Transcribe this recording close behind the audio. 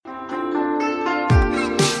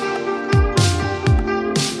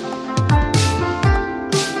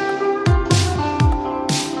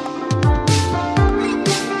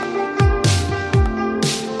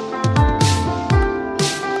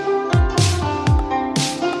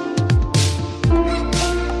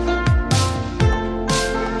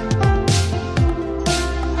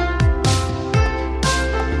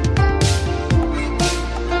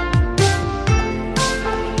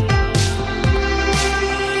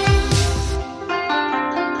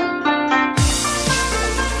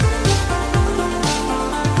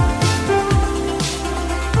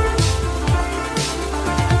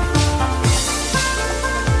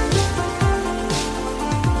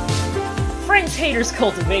Greetings, haters,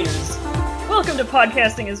 cultivators. Welcome to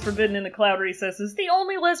Podcasting is Forbidden in the Cloud Recesses, the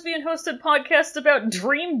only lesbian-hosted podcast about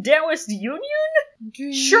Dream Taoist Union?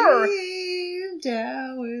 Sure. Dream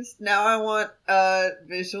Taoist. Now I want a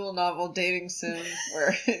visual novel dating sim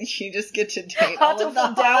where you just get to date all of the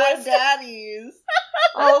hot daddies.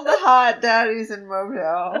 All the hot daddies in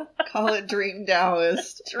Motel. Call it Dream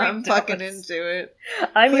Taoist. I'm fucking into it.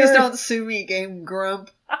 Please don't sue me, Game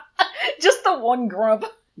Grump. Just the one grump.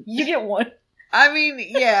 You get one. I mean,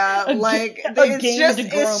 yeah,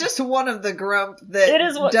 it's just one of the grump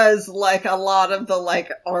that does, like, a lot of the, like,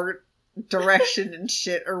 art direction and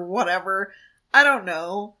shit or whatever. I don't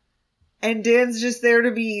know. And Dan's just there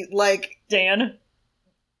to be, like... Dan?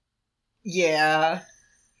 Yeah.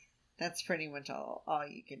 That's pretty much all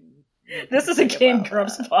you can... This is a Game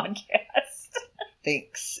Grumps podcast.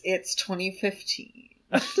 Thanks. It's 2015.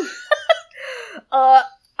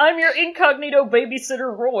 I'm your incognito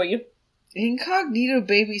babysitter, Roy. Incognito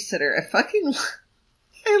babysitter. I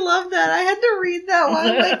love that. I had to read that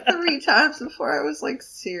one like 3 times before I was like,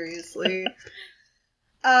 seriously.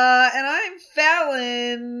 And I'm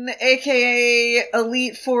Fallon, aka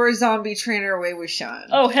Elite Four Zombie Trainer Away with Sean.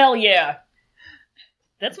 Oh, hell yeah.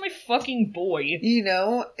 That's my fucking boy. You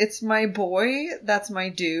know, it's my boy. That's my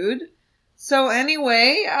dude. So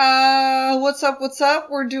anyway, what's up?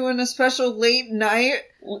 We're doing a special late night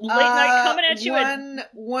coming at you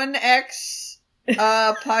 1X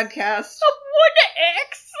podcast.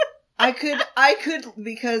 1X? I could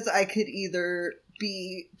because I could either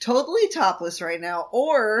be totally topless right now,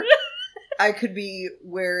 or I could be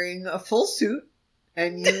wearing a full suit,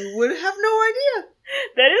 and you would have no idea.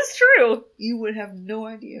 That is true. You would have no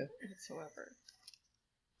idea whatsoever.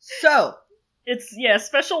 So... It's,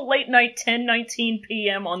 special late night 10:19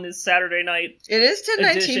 p.m. on this Saturday night. It is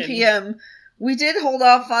 10:19 p.m. We did hold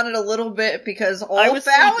off on it a little bit because Fallon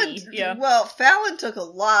took a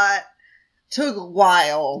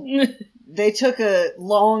while. They took a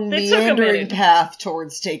long meandering path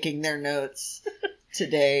towards taking their notes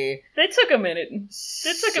today. They took a minute.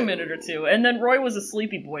 A minute or two. And then Roy was a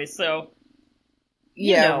sleepy boy, so...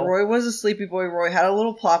 Roy was a sleepy boy. Roy had a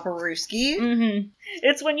little plopperooski. Mm-hmm.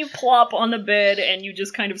 It's when you plop on the bed and you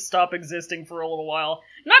just kind of stop existing for a little while.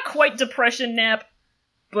 Not quite depression nap,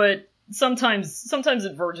 but sometimes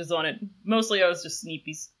it verges on it. Mostly I was just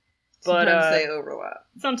sneepies. But, sometimes they overlap.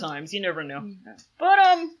 Sometimes, you never know. Yeah. But,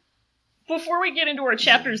 before we get into our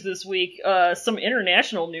chapters this week, some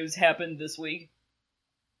international news happened this week.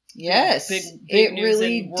 Yes, big it news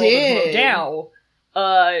really in did. World of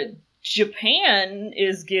Modao. Japan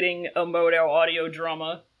is getting a Modao audio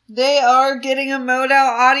drama. They are getting a Modao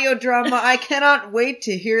audio drama. I cannot wait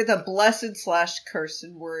to hear the blessed/cursed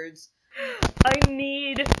words. I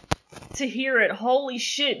need to hear it. Holy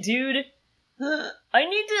shit, dude. I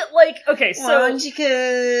need to, okay, so...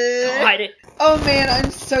 God. Oh man, I'm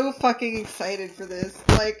so fucking excited for this.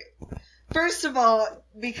 First of all,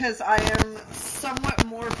 because I am somewhat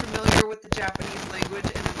more familiar with the Japanese language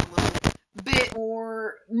and I'm a little bit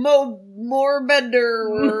more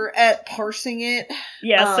better at parsing it.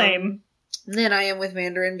 Yeah, same. Than I am with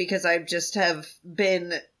Mandarin because I just have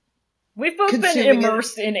been... We've both been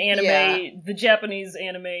immersed in anime, the Japanese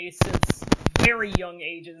anime, since very young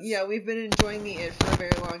ages. Yeah, we've been enjoying the IT for a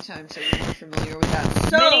very long time, so we're more familiar with that.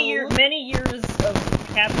 So, many years of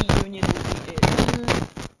happy union with the IT.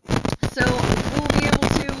 So, we'll be able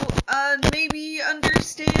to maybe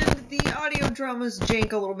understand the audio drama's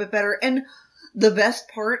jank a little bit better. And the best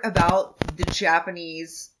part about the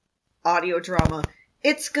Japanese audio drama,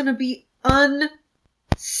 it's gonna be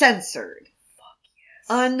uncensored.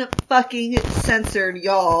 Unfucking censored,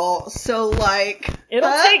 y'all. So,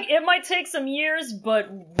 it might take some years, but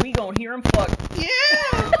we gonna hear him fuck.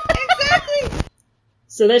 Yeah, exactly.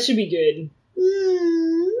 So that should be good.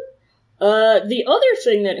 The other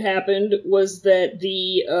thing that happened was that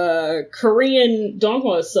the Korean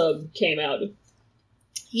Donghua sub came out.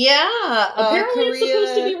 Yeah, apparently it's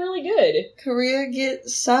supposed to be really good. Korea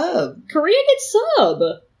gets sub.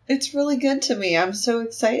 It's really good to me. I'm so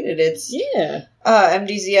excited. Yeah.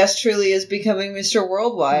 MDZS truly is becoming Mr.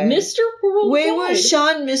 Worldwide. Mr. Worldwide. Weiwu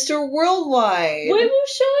Shan, Mr. Worldwide. Weiwu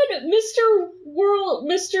Shan,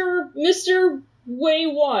 Mr.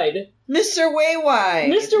 Waywide. Mr. Waywide.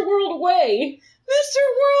 Mr. World Way. Mr.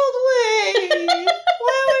 World Way.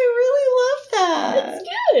 Wow, I really love that. That's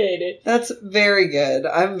good. That's very good.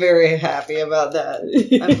 I'm very happy about that.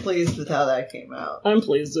 I'm pleased with how that came out. I'm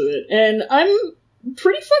pleased with it. And I'm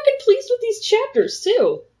pretty fucking pleased with these chapters,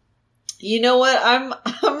 too. You know what? I'm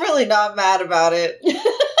really not mad about it.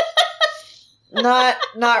 Not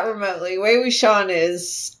remotely. Wei Wuxian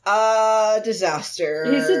is a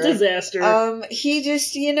disaster. He's a disaster. He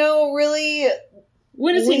just, really...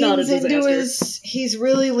 When is he not a disaster? He's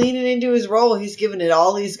really leaning into his role. He's giving it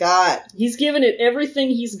all he's got. He's giving it everything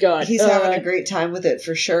he's got. He's having a great time with it,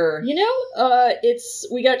 for sure.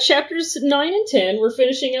 We got chapters 9 and 10. We're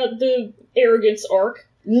finishing out the Arrogance arc.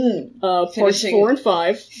 Parts 4 and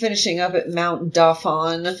 5. Finishing up at Mount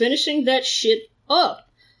Dafan. Finishing that shit up.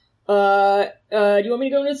 Do you want me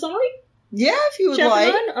to go into the summary? Yeah, if you would Chapter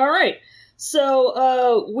like. 9? Alright.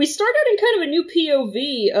 So, we start out in kind of a new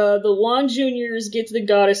POV. The Lan Juniors get to the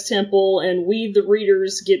Goddess Temple, and we, the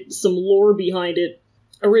readers, get some lore behind it.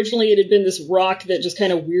 Originally, it had been this rock that just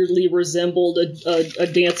kind of weirdly resembled a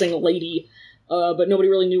dancing lady, but nobody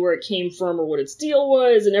really knew where it came from or what its deal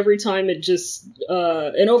was, and every time it just,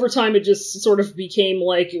 and over time it just sort of became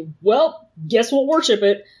like, well, guess we'll worship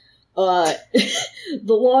it.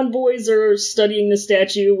 The Lan boys are studying the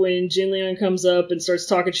statue when Jinliang comes up and starts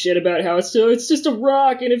talking shit about how it's just a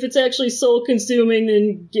rock, and if it's actually soul-consuming,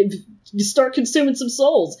 then you start consuming some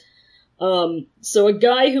souls. So a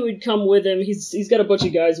guy who had come with him, he's got a bunch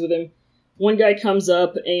of guys with him. One guy comes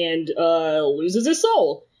up and loses his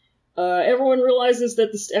soul. Everyone realizes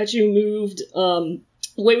that the statue moved.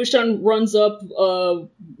 Wei Wuxian runs up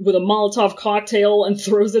with a Molotov cocktail and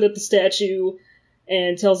throws it at the statue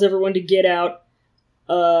and tells everyone to get out.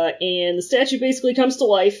 And the statue basically comes to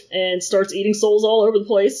life and starts eating souls all over the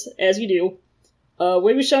place, as you do.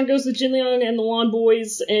 Wei Wuxian goes to Jinliang and the Lan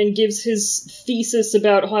boys and gives his thesis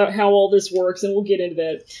about how all this works, and we'll get into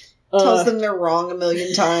that. Tells them they're wrong a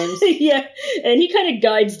million times. Yeah, and he kind of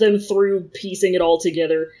guides them through piecing it all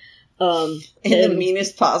together. In the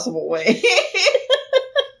meanest possible way.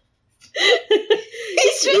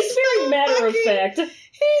 He's very matter-of-fact.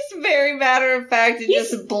 He's very matter-of-fact and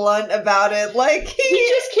just blunt about it. Like,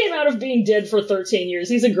 he just came out of being dead for 13 years.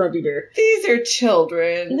 He's a grumpy bear. These are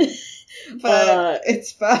children. But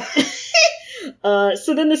it's fine.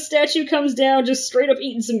 So then the statue comes down, just straight up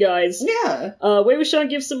eating some guys. Yeah. Wei Wuxian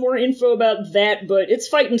gives some more info about that, but it's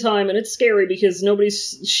fighting time, and it's scary because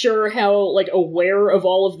nobody's sure how, aware of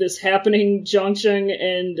all of this happening Zhang Cheng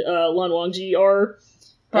and Lan Wangji are.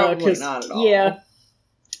 Probably not at all. Yeah.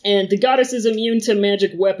 And the goddess is immune to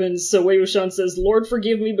magic weapons, so Wei Wuxian says, Lord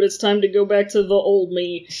forgive me, but it's time to go back to the old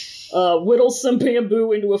me. Whittles some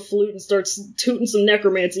bamboo into a flute and starts tooting some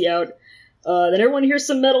necromancy out. Then everyone hears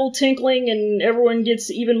some metal tinkling, and everyone gets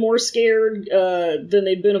even more scared than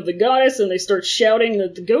they'd been of the goddess, and they start shouting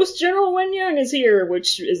that the ghost General Wen Yang is here,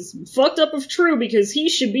 which is fucked up if true, because he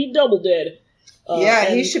should be double dead.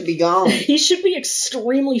 He should be gone. He should be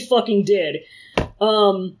extremely fucking dead.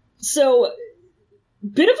 So,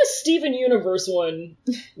 bit of a Steven Universe one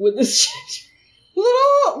with this shit. A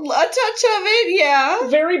touch of it, yeah.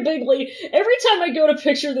 Very bigly. Every time I go to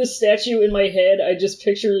picture this statue in my head, I just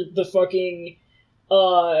picture the fucking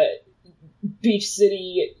Beach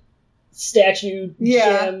City statue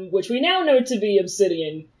gem, which we now know to be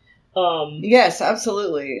obsidian. Yes,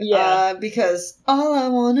 absolutely. Yeah. Because all I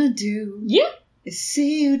want to do is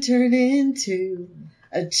see you turn into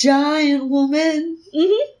a giant woman.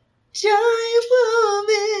 Mm-hmm. Giant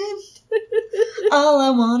woman. All I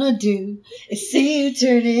wanna do is see you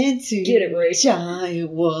turn into Get it right.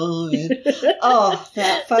 Giant woman. Oh,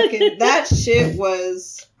 that shit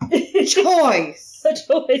was choice. A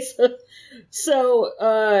choice. So,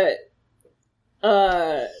 I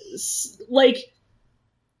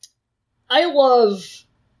love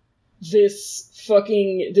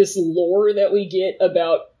this lore that we get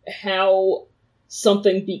about how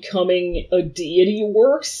something becoming a deity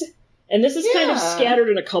works. And this is kind of scattered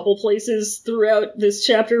in a couple places throughout this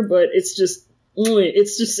chapter, but it's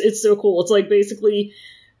so cool. It's like basically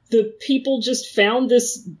the people just found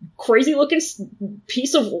this crazy looking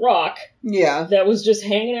piece of rock that was just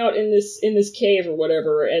hanging out in this cave or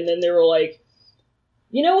whatever, and then they were like,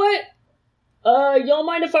 you know what? Y'all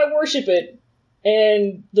mind if I worship it?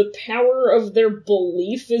 And the power of their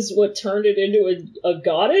belief is what turned it into a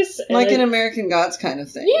goddess. And like an American Gods kind of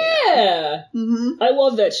thing. Yeah! Mm-hmm. I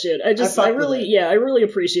love that shit. I really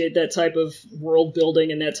appreciate that type of world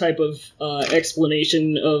building and that type of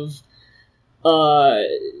explanation of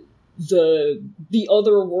the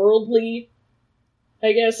otherworldly,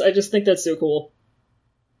 I guess. I just think that's so cool.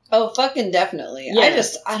 Oh, fucking definitely. Yeah.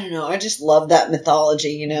 I don't know, I just love that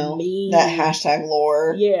mythology, you know? That hashtag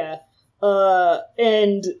lore. Yeah.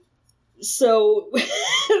 And so,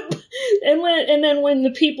 and then when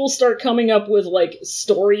the people start coming up with,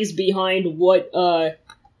 stories behind what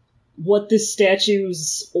this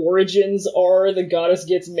statue's origins are, the goddess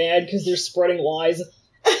gets mad because they're spreading lies.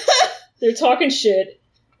 They're talking shit,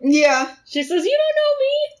 Yeah. She says, you don't know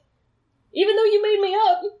me, even though you made me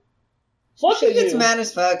up. Fuck She gets you. mad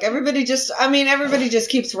as fuck. Everybody just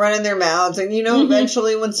keeps running their mouths, and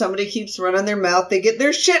eventually when somebody keeps running their mouth, they get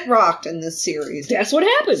their shit rocked in this series. That's what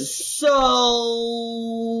happens. So,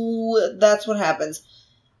 that's what happens.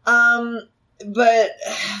 But,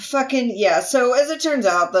 fucking, yeah. So, as it turns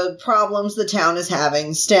out, the problems the town is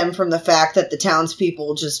having stem from the fact that the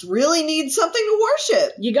townspeople just really need something to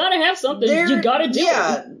worship. You gotta have something. You gotta do it.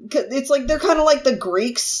 Yeah. It's like, they're kind of like the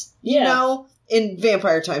Greeks, you know, in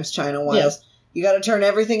Vampire Times China was. Yeah. You gotta turn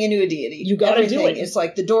everything into a deity. You gotta do it. It's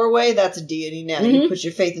like the doorway, that's a deity now. You put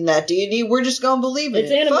your faith in that deity, we're just gonna believe in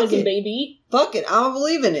it. It's animism, baby. Fuck it, I'm gonna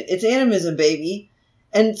believe in it. It's animism, baby.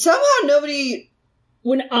 And somehow nobody...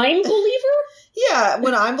 When I'm believer? Yeah,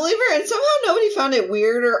 when I'm believer, and somehow nobody found it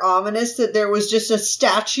weird or ominous that there was just a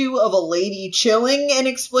statue of a lady chilling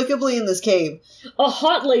inexplicably in this cave. A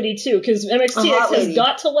hot lady, too, because MXTX has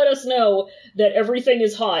got to let us know that everything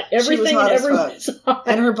is hot. Everything and everyone's hot.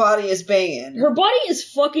 And her body is banging. Her body is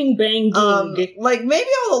fucking banging. Like, maybe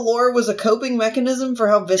all the lore was a coping mechanism for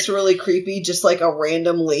how viscerally creepy just, like, a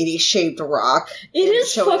random lady-shaped rock it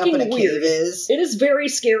is showing fucking up in a weird. Cave is. It is very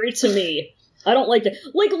scary to me. I don't like that.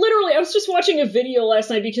 Like, literally, I was just watching a video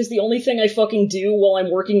last night because the only thing I fucking do while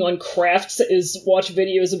I'm working on crafts is watch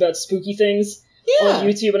videos about spooky things on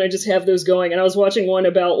YouTube, and I just have those going. And I was watching one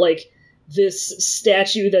about, like, this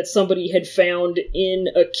statue that somebody had found in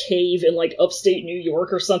a cave in, like, upstate New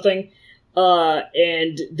York or something.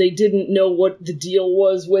 And they didn't know what the deal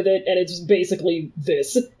was with it, and it's basically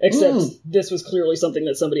this. Except this was clearly something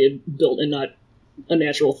that somebody had built and not a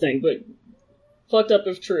natural thing, but fucked up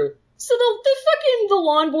if true. So the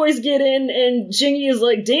lawn boys get in, and Jingy is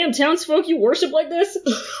like, damn, townsfolk, you worship like this?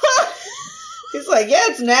 He's like, yeah,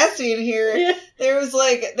 it's nasty in here. Yeah. There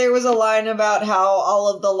was a line about how all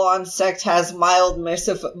of the lawn sect has mild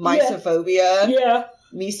misophobia. Yeah.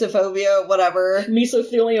 Mesophobia, whatever.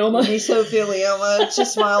 Mesothelioma. Mesothelioma.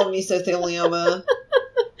 Just mild mesothelioma.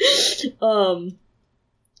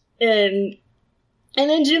 And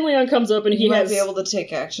then Jin Leon comes up and he might be able to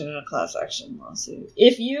take action in a class action lawsuit.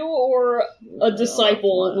 If you or a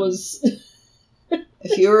disciple was...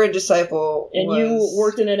 If you were a disciple and you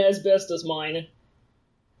worked in an asbestos mine.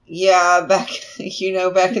 Yeah, back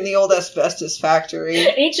in the old asbestos factory.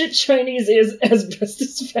 Ancient Chinese is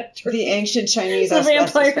asbestos factory. The ancient Chinese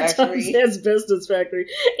asbestos Vampire factory. Times asbestos factory.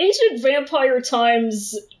 Ancient Vampire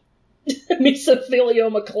Times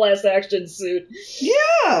mesothelioma class action suit.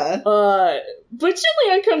 Yeah. But Jin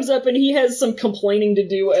Leon comes up and he has some complaining to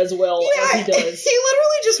do as well as he does. He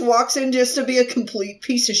literally just walks in just to be a complete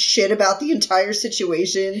piece of shit about the entire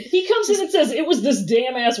situation. He comes in and says, it was this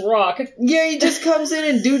damn ass rock. Yeah, he just comes in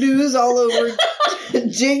and doo-doos all over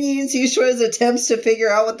Jingy and Seishua's attempts to figure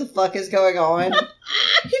out what the fuck is going on.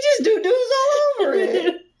 He just doo-doos all over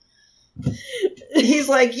it. He's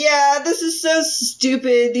like, yeah, this is so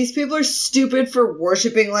stupid. These people are stupid for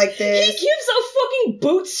worshiping like this. He gives a fucking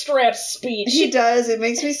bootstrap speech. He does. It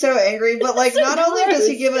makes me so angry. But like, not only does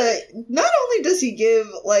he give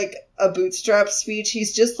like a bootstrap speech,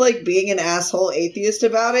 he's just like being an asshole atheist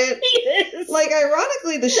about it. He is. Like,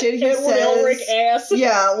 ironically, the shit he says. Elric ass.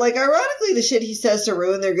 Yeah, like ironically, the shit he says to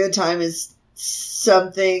ruin their good time is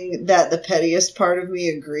something that the pettiest part of me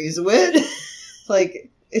agrees with. Like.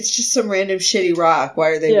 It's just some random shitty rock.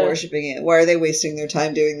 Why are they worshipping it? Why are they wasting their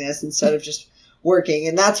time doing this instead of just working?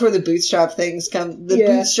 And that's where the bootstrap things come. The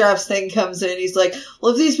bootstraps thing comes in. He's like,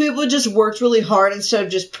 well, if these people had just worked really hard instead of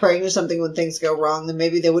just praying to something when things go wrong, then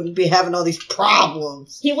maybe they wouldn't be having all these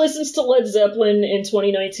problems. He listens to Led Zeppelin in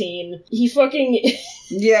 2019. He fucking...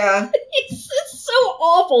 Yeah. It's so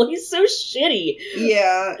awful. He's so shitty.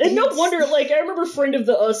 Yeah. And no wonder, like, I remember a friend of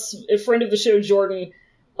the show, Jordan...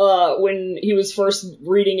 when he was first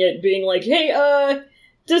reading it, being like, hey,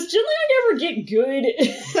 does Jin Leon ever get good?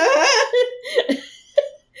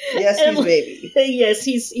 Yes, he's baby. Yes,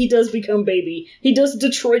 he does become baby. He does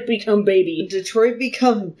Detroit become baby. Detroit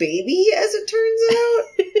become baby, as it turns out?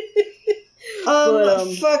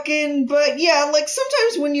 But yeah, like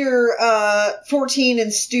sometimes when you're 14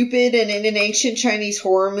 and stupid and in an ancient Chinese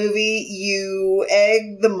horror movie, you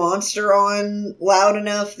egg the monster on loud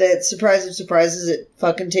enough that surprises it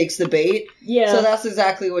fucking takes the bait. Yeah. So that's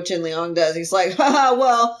exactly what Jin Leon does. He's like, haha,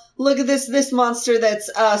 well, look at this monster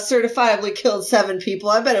that's certifiably killed 7 people.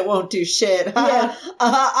 I bet it won't do shit. Yeah.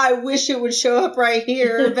 I wish it would show up right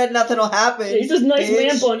here. I bet nothing will happen. He says, nice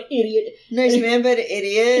man bun, idiot. Nice man bun,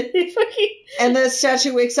 idiot. And the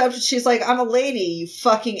statue wakes up and she's like, I'm a lady, you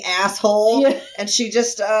fucking asshole. Yeah. And she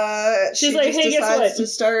just, she's like, hey, decides to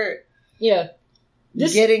start. Yeah.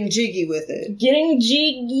 Getting jiggy with it.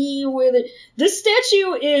 This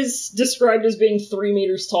statue is described as being 3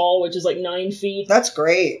 meters tall, which is like 9 feet. That's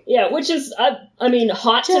great. Yeah, which is, I mean,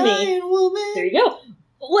 hot to me. Giant woman. There you go.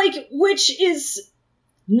 Like, which is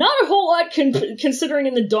not a whole lot considering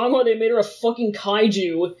in the Dongwa they made her a fucking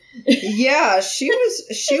kaiju. Yeah, she was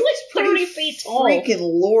like 30 feet tall. Freaking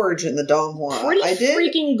large in the Donghua.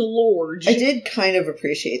 Freaking large. I did kind of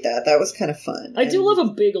appreciate that. That was kind of fun. I do love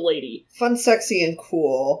a big lady. Fun, sexy, and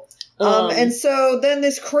cool. And so then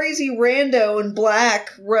this crazy rando in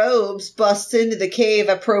black robes busts into the cave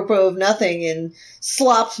apropos of nothing and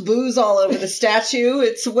slops booze all over the statue.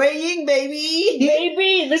 It's Wei Ying, baby!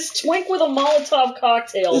 Baby! This twink with a Molotov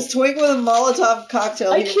cocktail.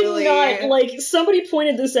 I cannot, like, somebody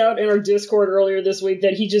pointed this out in our Discord earlier this week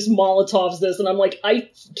that he just Molotovs this, and I'm like, I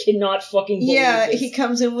cannot fucking believe this. He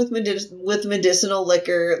comes in with medicinal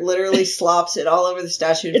liquor, literally slops it all over the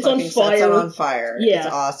statue and it's fucking on fire. sets it on fire. Yeah.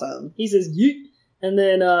 It's awesome. He says, yeet. And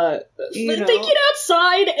then, they get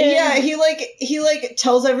outside and... Yeah, he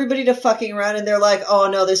tells everybody to fucking run and they're like, oh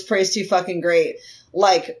no, this prey's too fucking great.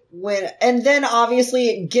 And then obviously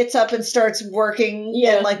it gets up and starts working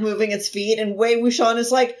and like moving its feet and Wei Wuxian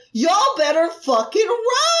is like, y'all better fucking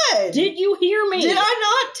run! Did you hear me? Did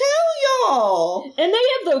I not tell y'all? And they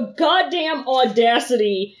have the goddamn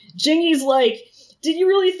audacity. Jingy's like, did you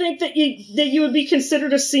really think that you would be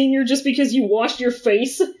considered a senior just because you washed your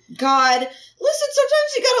face? God, listen,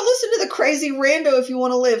 sometimes you gotta listen to the crazy rando if you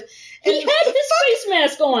want to live. And he had his face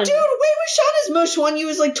mask on. Dude, Wei Wuxian as Mo Xuan Yu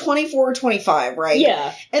is like 24 or 25, right?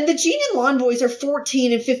 Yeah. And the Jin and Lan boys are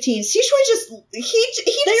 14 and 15. Xishui they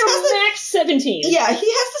are max 17. Yeah, he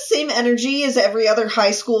has the same energy as every other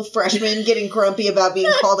high school freshman getting grumpy about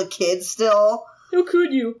being called a kid still. How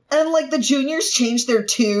could you? And, like, the juniors changed their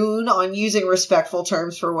tune on using respectful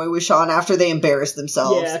terms for Wei Wuxian after they embarrassed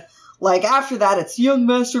themselves. Yeah. Like, after that, it's Young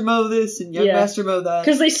Master Mo this and Young Master Mo that.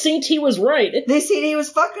 Because they synced he was right. They seen he was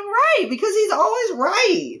fucking right, because he's always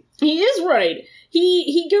right. He is right.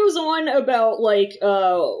 He goes on about, like,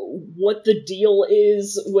 what the deal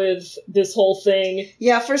is with this whole thing.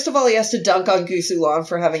 Yeah, first of all, he has to dunk on Gusulan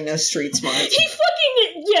for having no street smarts.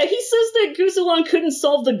 He says that Gusulan couldn't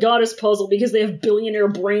solve the goddess puzzle because they have billionaire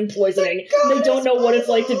brain poisoning. They don't know what it's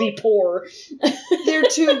like to be poor. They're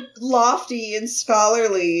too lofty and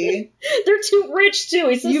scholarly. They're too rich, too.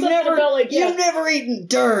 He says something about, like, You've never eaten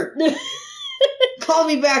dirt. Call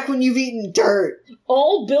me back when you've eaten dirt.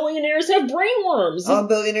 All billionaires have brainworms. All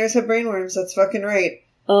billionaires have brainworms. That's fucking right.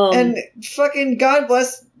 And fucking God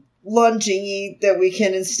bless Lun Jingyi that we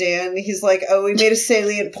can and stand. He's like, oh, we made a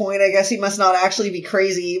salient point. I guess he must not actually be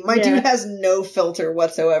crazy. My dude has no filter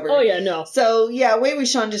whatsoever. Oh yeah, no. So yeah, Wei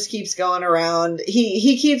Wuxian just keeps going around.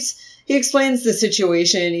 He explains the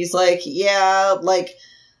situation. He's like, yeah, like,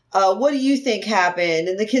 what do you think happened?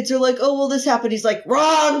 And the kids are like, oh, well, this happened. He's like,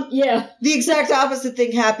 wrong! Yeah. The exact opposite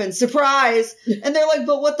thing happened. Surprise! And they're like,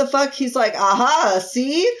 but what the fuck? He's like, aha,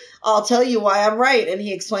 see? I'll tell you why I'm right. And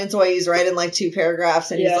he explains why he's right in like 2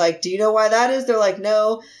 paragraphs. And he's like, do you know why that is? They're like,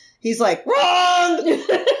 no. He's like, wrong!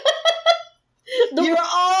 You're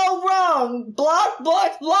all wrong. Block,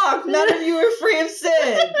 block, block. None of you are free of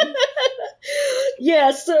sin.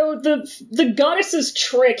 Yeah, so the goddess's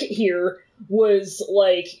trick here was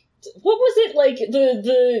like, what was it like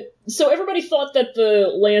so everybody thought that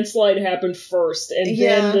the landslide happened first and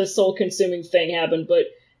then the soul consuming thing happened, but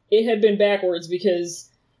it had been backwards because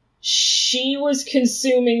she was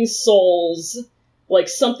consuming souls, like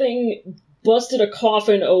something busted a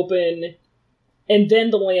coffin open and then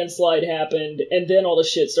the landslide happened and then all the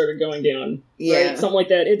shit started going down. Right? Something like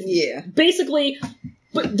that. Basically,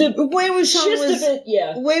 but the Wei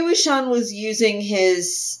Wuxian Wei Wuxian was using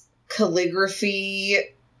his calligraphy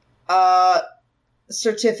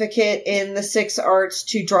certificate in the 6 arts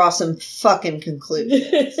to draw some fucking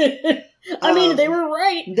conclusions. I mean, they were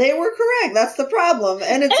right. They were correct. That's the problem.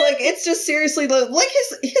 And it's like, it's just seriously, like,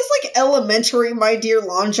 his like, elementary My Dear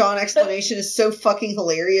Lon Jon explanation is so fucking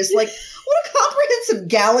hilarious. Like, what a comprehensive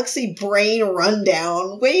galaxy brain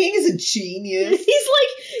rundown. Wei Ying is a genius. He's like,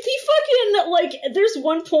 he fucking, like, there's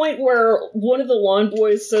one point where one of the Lon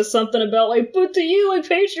boys says something about, like, but do you, like,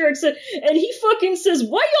 patriarchs, and he fucking says,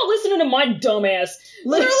 why y'all listening to my dumbass?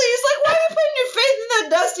 Literally, he's like, why are you putting your faith in that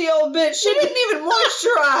dusty old bitch? She didn't even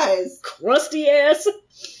moisturize. Crusty ass.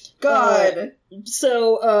 God.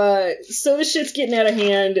 So the shit's getting out of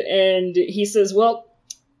hand, and he says, well,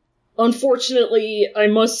 unfortunately, I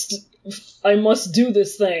must do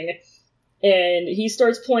this thing. And he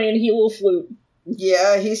starts playing Hilo Flute.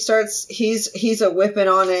 Yeah, he's a whipping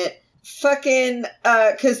on it. Fucking,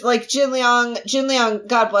 cause like Jinliang,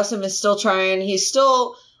 God bless him, is still trying. He's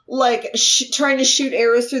still, like, trying to shoot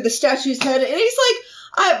arrows through the statue's head, and he's like,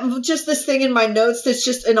 I just this thing in my notes that's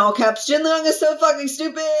just in all caps, Jin Liang is so fucking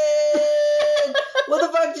stupid! What the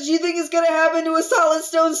fuck did you think is gonna happen to a solid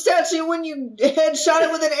stone statue when you headshot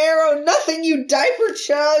it with an arrow? Nothing, you diaper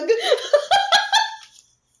chug!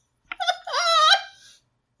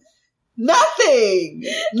 Nothing!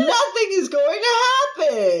 Nothing is going to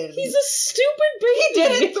happen! He's a stupid baby! He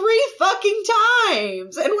did it 3 fucking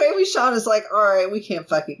times! And Wei Wuxian is like, alright, we can't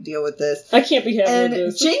fucking deal with this. I can't be having and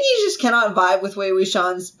this. Jing Yi just cannot vibe with Wei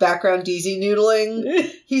Wuxian's background DZ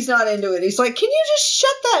noodling. He's not into it. He's like, can you just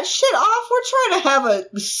shut that shit off? We're trying to have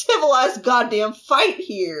a civilized goddamn fight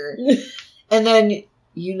here. And then,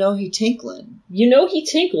 you know he tinkling. You know he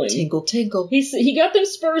tinkling. Tinkle, tinkle. He got them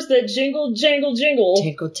spurs that jingle, jangle, jingle.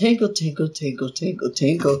 Tinkle, tinkle, tinkle, tinkle, tinkle,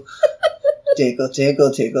 tinkle. Tinkle,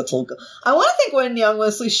 tinkle, tinkle, tinkle. I want to think when Young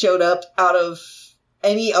Wesley showed up out of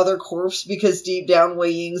any other corpse because deep down Wei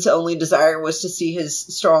Ying's only desire was to see his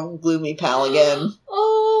strong, gloomy pal again.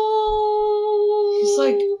 Oh. He's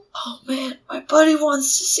like, oh man, my buddy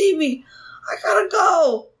wants to see me. I gotta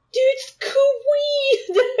go. Dude, it's Kui!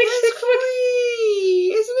 It's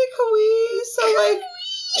Kui! Isn't it Kui? So, like,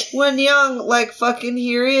 when Young, like, fucking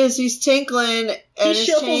here he is, he's tinkling, and he his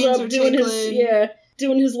shuffles chains up are doing tinkling.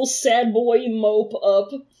 doing his little sad boy mope up.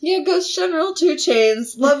 Yeah, Ghost General 2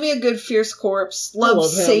 Chains. Love me a good fierce corpse. Love him.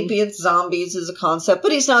 sapient zombies as a concept,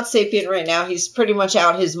 but he's not sapient right now. He's pretty much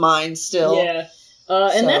out his mind still. Yeah.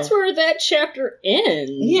 And that's where that chapter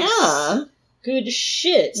ends. Yeah. Good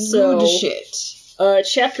shit. So, good shit.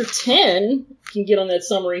 Chapter 10, you can get on that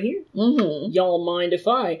summary here. Mm-hmm. Y'all mind if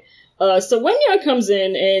I. So Wenya comes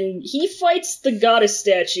in, and he fights the goddess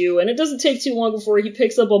statue, and it doesn't take too long before he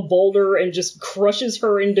picks up a boulder and just crushes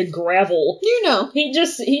her into gravel. You know. He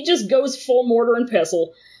just goes full mortar and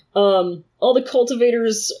pestle. All the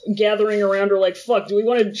cultivators gathering around are like, fuck, do we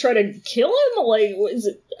want to try to kill him? Like, what is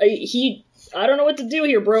it? I don't know what to do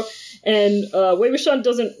here, bro. And Wei Wuxian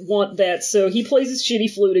doesn't want that, so he plays his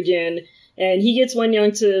shitty flute again. And he gets Wen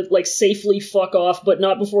Yang to, like, safely fuck off, but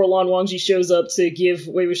not before Lan Wangji shows up to give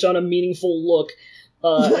Wei Wuxian a meaningful look,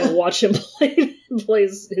 and watch him play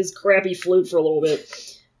his crappy flute for a little bit.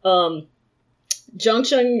 Zhang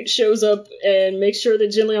Cheng shows up and makes sure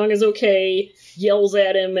that Jin Liang is okay, yells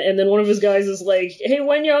at him, and then one of his guys is like, hey,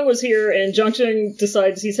 Wen Yang was here, and Zhang Cheng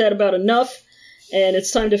decides he's had about enough, and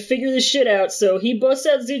it's time to figure this shit out, so he busts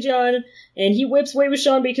out Zijian, and he whips Wei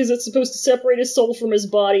Wuxian because it's supposed to separate his soul from his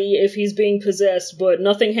body if he's being possessed, but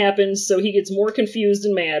nothing happens, so he gets more confused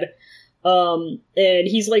and mad. And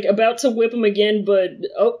he's, like, about to whip him again, but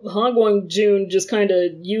Han Guangjun just kind of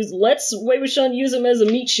lets Wei Wuxian use him as a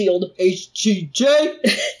meat shield. HGJ!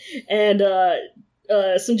 And,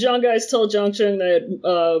 some Zhang guys tell Zhang Cheng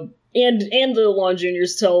that, and the Lan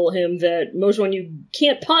Juniors tell him that Mo Xuanyu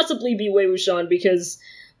can't possibly be Wei Wuxian because,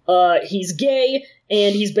 he's gay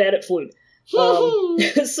and he's bad at flute. So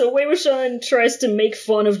Wei Wuxian tries to make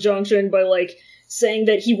fun of Zhang Cheng by, like, saying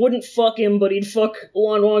that he wouldn't fuck him, but he'd fuck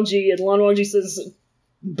Lan Wangji, and Lan Wangji says,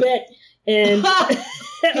 bet, and...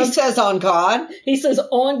 He says, on God. He says,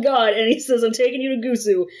 on God, and he says, I'm taking you to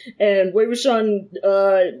Gusu, and Wei Wuxian,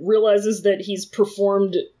 realizes that he's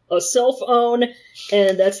performed a self-own,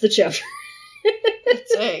 and that's the chapter.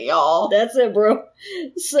 That's it, y'all. That's it, bro.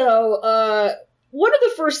 So, one of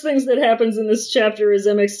the first things that happens in this chapter is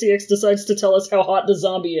MXTX decides to tell us how hot the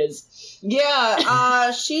zombie is.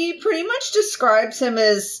 Yeah, she pretty much describes him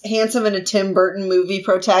as handsome in a Tim Burton movie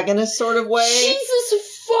protagonist sort of way.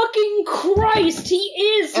 Jesus fucking Christ, he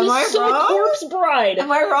is! Am I He's so wrong? Corpse Bride!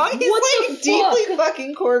 Am I wrong? He's What like the deeply fuck?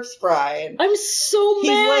 fucking Corpse Bride. I'm so He's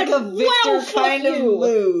mad! like a Victor wow, kind of you.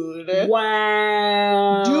 mood.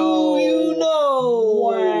 Wow. Do you know?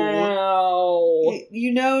 Wow.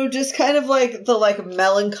 You know, just kind of like the like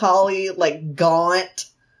melancholy, like gaunt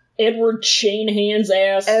Edward Chain Hands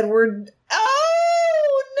ass. Edward.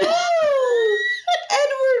 Oh no!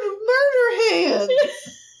 Edward Murder Hands.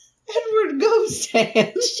 Edward Ghost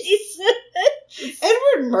Hands. Jesus.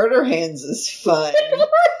 Edward Murder Hands is fun.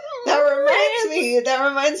 That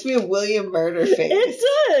reminds me of William Murderface. It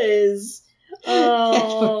does.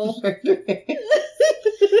 Oh. Edward Murder Hands.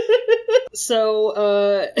 So,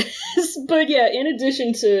 but yeah, in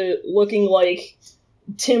addition to looking like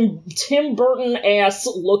Tim Burton ass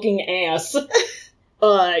looking ass,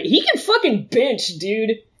 he can fucking bench,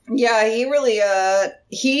 dude. Yeah, he really,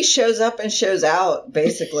 he shows up and shows out,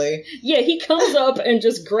 basically. Yeah, he comes up and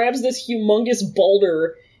just grabs this humongous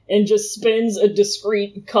boulder and just spends a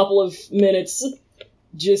discreet couple of minutes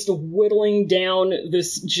just whittling down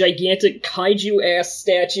this gigantic kaiju-ass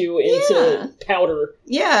statue into powder.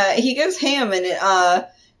 Yeah, he goes ham, and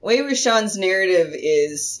Wei Wuxian's narrative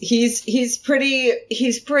is he's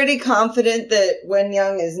pretty confident that Wen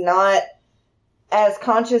Yang is not as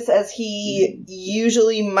conscious as he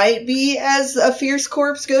usually might be as a Fierce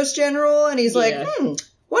Corpse Ghost General, and he's like, wonder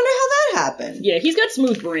how that happened. Yeah, he's got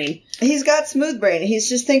smooth brain. He's got smooth brain. He's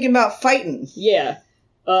just thinking about fighting. Yeah.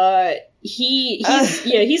 He's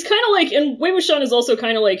kind of like, and Wei Wuxian is also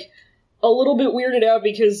kind of like a little bit weirded out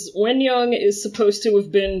because Wen Yang is supposed to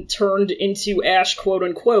have been turned into ash, quote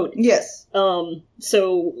unquote. Yes.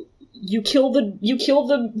 So you kill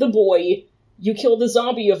the boy, you kill the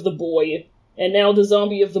zombie of the boy, and now the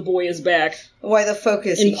zombie of the boy is back. Why the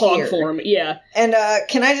focus in Pog here. form? Yeah. And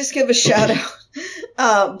can I just give a shout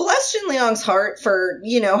out? Bless Jin Liang's heart for,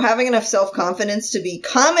 having enough self-confidence to be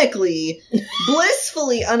comically,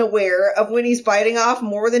 blissfully unaware of when he's biting off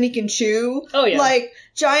more than he can chew. Oh, yeah. Like,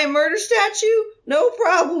 giant murder statue? No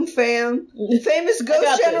problem, fam. Famous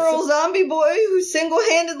Ghost General zombie boy who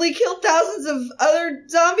single-handedly killed thousands of other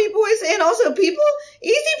zombie boys and also people?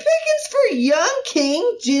 Easy pickings for young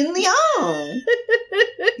King Jin Liang.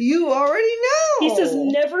 You already know. He says,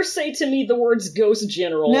 never say to me the words Ghost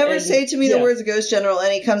General. Never say to me the words Ghost General,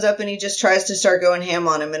 and he comes up and he just tries to start going ham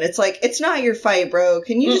on him, and it's like, it's not your fight, bro.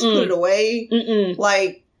 Can you just put it away?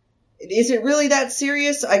 Like, is it really that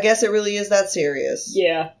serious? I guess it really is that serious.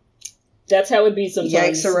 Yeah. That's how it be sometimes.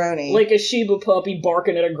 Yikes-a-roni. Like a Shiba puppy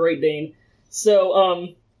barking at a Great Dane.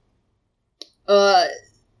 So,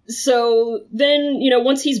 so then,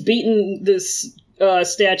 once he's beaten this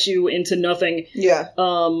statue into nothing,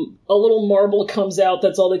 a little marble comes out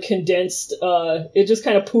that's all the condensed, it just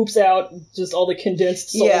kind of poops out just all the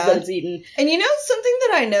condensed souls that it's eaten. And something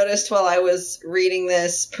that I noticed while I was reading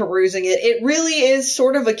this, perusing it, it really is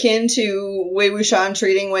sort of akin to Wei Wuxian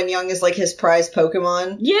treating Wen Yang as like his prized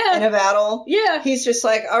Pokemon in a battle. Yeah. He's just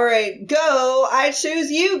like, alright, go, I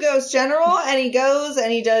choose you, Ghost General, and he goes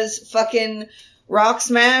and he does fucking rock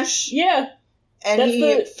smash. Yeah. And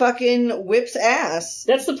he fucking whips ass.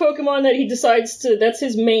 That's the Pokemon that he decides to... That's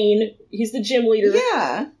his main. He's the gym leader.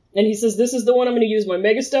 Yeah. And he says, this is the one I'm going to use my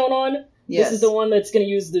Mega Stone on. Yes. This is the one that's going to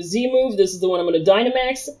use the Z move. This is the one I'm going to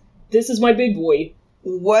Dynamax. This is my big boy.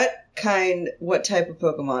 What type of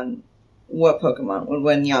Pokemon? What Pokemon would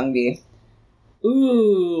Wen Yang be?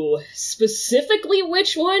 Ooh. Specifically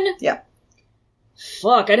which one? Yeah.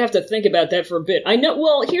 Fuck, I'd have to think about that for a bit. I know...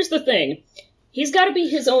 Well, here's the thing. He's got to be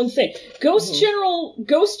his own thing. Ghost General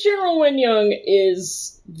Wen Yang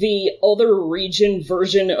is the other region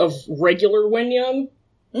version of regular Wen Yang.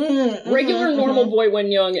 Regular normal boy Wen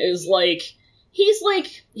Yang is he's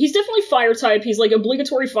definitely fire type. He's like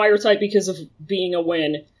obligatory fire type because of being a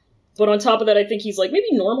Wen. But on top of that, I think he's like maybe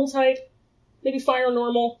normal type, maybe fire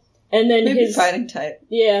normal, and then maybe his fighting type.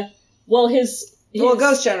 Yeah. Well,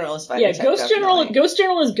 Ghost General is fighting. Yeah, Ghost General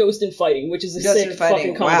is ghost in fighting, which is a sick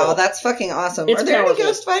fucking combo. Wow, that's fucking awesome. Are there any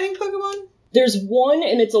ghost fighting Pokemon? There's one,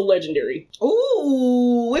 and it's a legendary.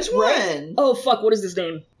 Ooh, which one? Oh, fuck, what is his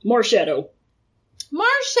name? Marshadow.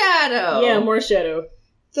 Marshadow! Yeah, Marshadow.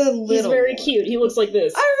 He's very cute. He looks like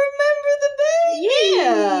this. I remember the baby!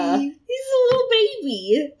 Yeah! He's a little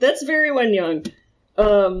baby. That's very Wen Yang.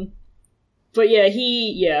 But yeah,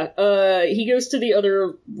 he goes to the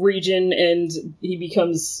other region and he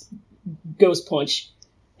becomes Ghost Punch.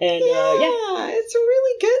 And it's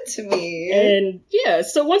really good to me. And yeah,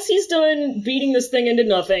 so once he's done beating this thing into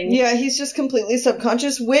nothing. Yeah, he's just completely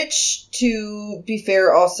subconscious, which, to be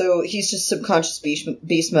fair, also, he's just subconscious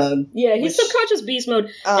beast mode. Yeah, he's subconscious beast mode.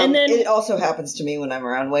 And then it also happens to me when I'm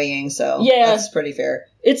around Wei Ying, so that's pretty fair.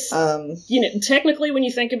 It's, technically when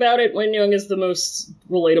you think about it, Wen Yang is the most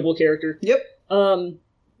relatable character. Yep.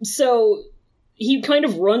 So he kind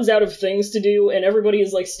of runs out of things to do, and everybody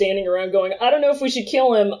is, standing around going, I don't know if we should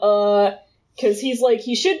kill him, because he's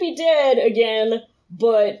he should be dead again,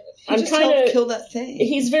 but I'm kind of... kill that thing.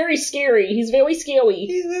 He's very scary. He's very scary.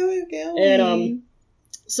 He's very scary. And,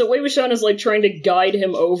 so Wei Wuxian is, trying to guide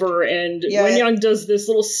him over, and Wen Yang does this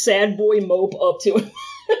little sad boy mope up to him.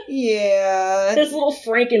 Yeah. This little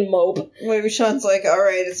Franken mope. Wei Wuxian's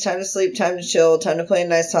alright, it's time to sleep, time to chill, time to play a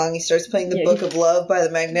nice song. He starts playing the Book of Love by the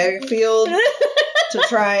Magnetic Field to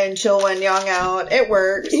try and chill Wen Yang out. It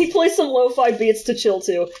works. He plays some lo-fi beats to chill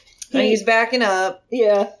to. And he's backing up.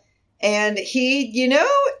 Yeah. And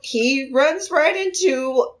he runs right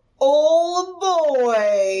into old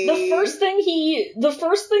boy. The first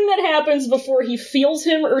thing that happens before he feels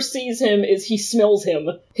him or sees him is he smells him.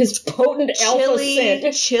 His potent alpha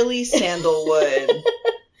scent. Chili sandalwood.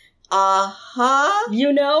 Uh-huh.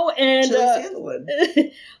 And chili sandalwood.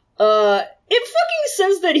 It fucking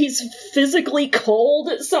says that he's physically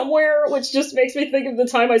cold somewhere, which just makes me think of the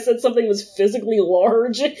time I said something was physically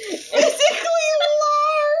large. Physically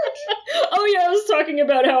large? talking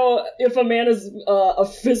about how if a man is a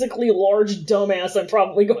physically large dumbass, I'm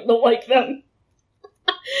probably going to like them.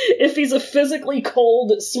 If he's a physically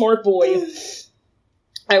cold smart boy,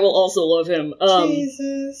 I will also love him.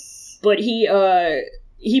 Jesus. But he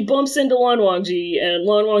bumps into Lan Wangji, and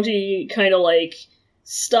Lan Wangji kind of like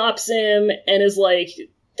stops him and is like,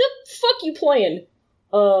 "The fuck you playing?"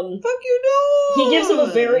 Fuck you doing? He gives him a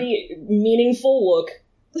very meaningful look,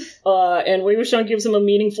 and Wei Wuxian gives him a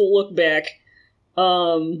meaningful look back.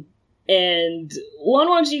 And Lan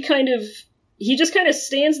Wangji he just kind of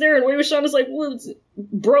stands there, and Wei Wuxian is like, well,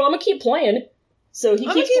 "Bro, I'm gonna keep playing." So he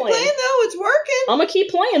keeps playing. Though, it's working. I'm gonna keep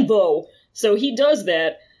playing though. So he does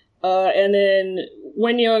that, and then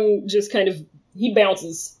Wen Yang just he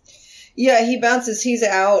bounces. Yeah, he bounces. He's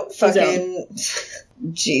out. Fucking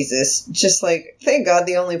Jesus. Just like, thank God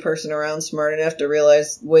the only person around smart enough to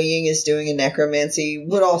realize Wei Ying is doing a necromancy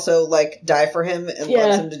would also, like, die for him and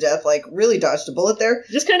loves him to death. Like, really dodged a bullet there.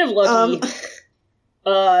 Just kind of lucky.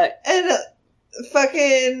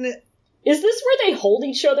 Fucking... Is this where they hold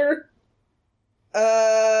each other?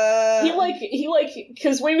 Because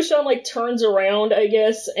Wei Wuxian, like, turns around, I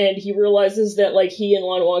guess, and he realizes that, like, he and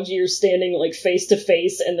Lan Wangji are standing, like, face to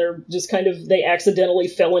face, and they're just they accidentally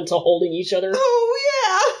fell into holding each other. Oh,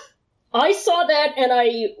 yeah! I saw that, and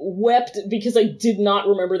I wept because I did not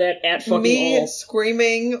remember that at fucking all. Me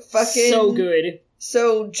screaming fucking... So good.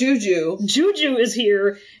 So, Juju is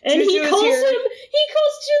here, and he calls Jin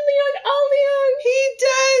Liang Liang. He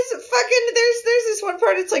does. Fucking, there's this one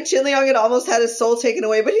part, it's like Jin Liang had almost had his soul taken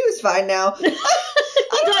away, but he was fine now. He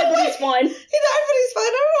died, but he's fine. He died, but he's fine.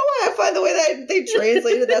 I don't know why I find the way that they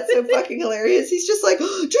translated that so fucking hilarious. He's just like,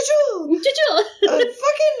 Juju!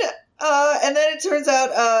 And then it turns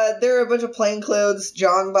out there are a bunch of plainclothes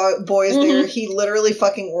Zhang boys there. He literally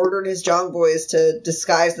fucking ordered his Zhang boys to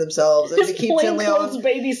disguise themselves and to keep Jin Liang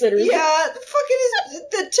babysitters. Yeah,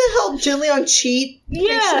 to help Jin Liang cheat. Make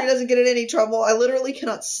sure he doesn't get in any trouble. I literally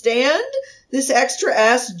cannot stand this extra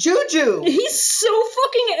ass Juju. He's so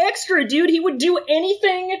fucking extra, dude. He would do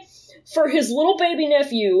anything for his little baby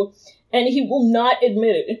nephew, and he will not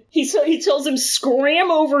admit it. He tells him, "Scram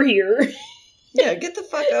over here." Yeah, get the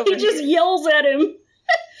fuck over here. He just yells at him.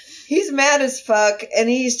 He's mad as fuck, and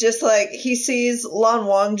he's just like, he sees Lan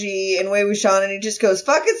Wangji and Wei Wuxian, and he just goes,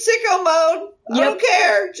 fucking sicko mode! I don't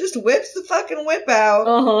care! Just whips the fucking whip out.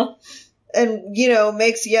 Uh-huh. And,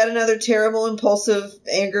 makes yet another terrible, impulsive,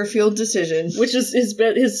 anger-fueled decision. Which is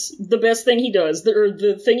the best thing he does,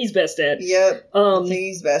 the thing he's best at. Yep, the thing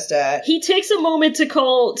he's best at. He takes a moment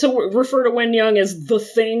to refer to Wen Yang as the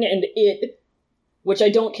thing and it, which I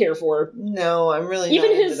don't care for. No, I'm really not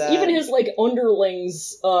into that. Even his, like,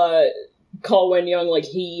 underlings call Wen Yang, like,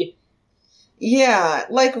 he. Yeah,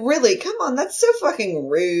 like, really, come on, that's so fucking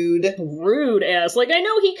rude. Rude ass. Like, I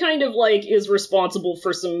know he kind of, like, is responsible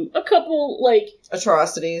for a couple, like...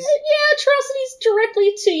 atrocities. Yeah, atrocities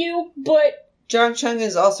directly to you, but... Zhang Cheng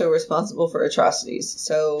is also responsible for atrocities,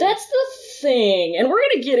 so... That's the thing, and we're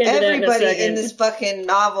gonna get into that in a second. Everybody in this fucking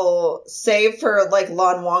novel, save for, like,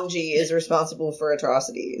 Lan Wangji, is responsible for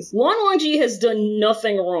atrocities. Lan Wangji has done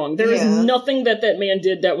nothing wrong. There is nothing that man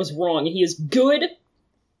did that was wrong. He is good,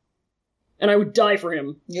 and I would die for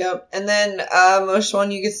him. Yep, and then,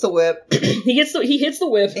 Moshwanyu gets the whip. He hits the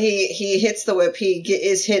whip. He hits the whip. He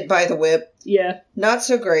is hit by the whip. Yeah. Not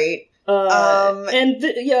so great. And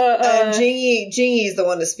Jinyi is the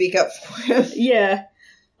one to speak up for him. Yeah.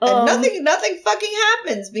 And nothing fucking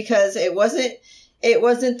happens because it wasn't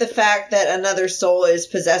the fact that another soul is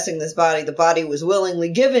possessing this body. The body was willingly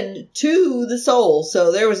given to the soul,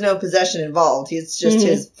 so there was no possession involved. It's just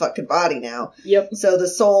his fucking body now. Yep. So the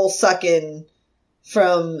soul sucking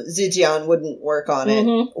from Zijian wouldn't work on it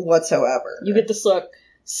whatsoever. You get the suck.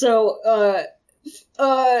 So,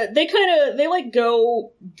 they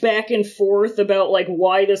go back and forth about, like,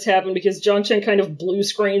 why this happened, because Zhang Chen kind of blue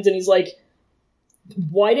screens, and he's like,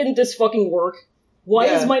 why didn't this fucking work? Why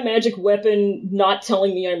is my magic weapon not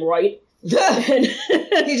telling me I'm right?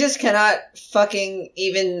 He just cannot fucking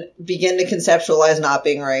even begin to conceptualize not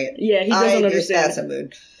being right. Yeah, he doesn't understand. That's a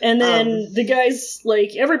mood. And then the guys,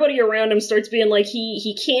 like, everybody around him starts being like,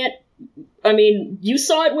 he can't, I mean, you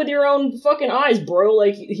saw it with your own fucking eyes, bro.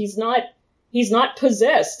 Like, he's not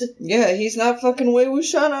possessed. Yeah, he's not fucking Wei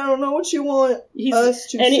Wuxian. I don't know what you want us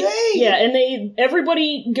to say. And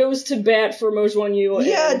everybody goes to bat for Mo Xuanyu.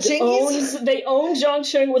 Yeah, they own Zhang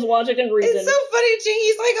Cheng with logic and reason. It's so funny,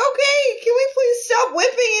 Jingy's like, okay, can we please stop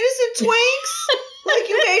whipping innocent twinks? Like,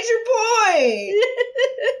 you made your point!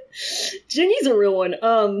 Ginny's a real one.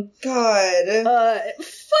 God.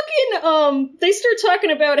 They start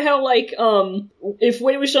talking about how, like, if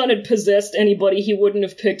Wei Wuxian had possessed anybody, he wouldn't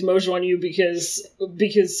have picked Mo Xuanyu because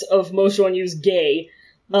of Mo Xuanyu's gay.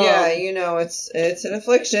 Yeah, you know, it's an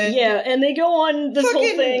affliction. Yeah, and they go on this whole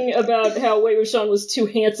thing about how Wei Wuxian was too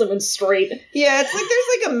handsome and straight. Yeah, it's like there's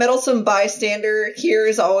like a meddlesome bystander here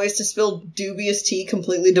is always to spill dubious tea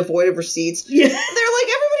completely devoid of receipts. Yeah. They're like,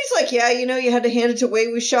 everybody's like, yeah, you know, you had to hand it to Wei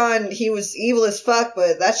Wuxian. He was evil as fuck,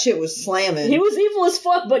 but that shit was slamming. He was evil as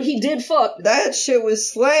fuck, but he did fuck. That shit was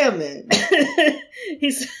slamming.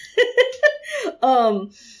 He's...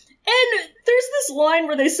 And there's this line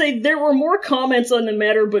where they say there were more comments on the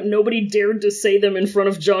matter, but nobody dared to say them in front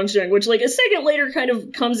of Zhangsheng, which, like, a second later kind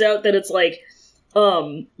of comes out that it's like,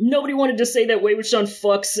 nobody wanted to say that Wei Wuxian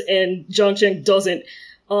fucks and Zhangsheng doesn't.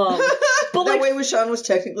 But that Wei Wuxian was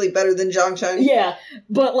technically better than Zhangsheng. Yeah,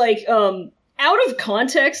 but, like, out of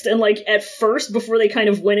context, and, like, at first, before they kind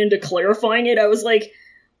of went into clarifying it, I was like,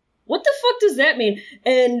 what the fuck does that mean?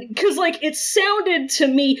 And, cause, like, it sounded to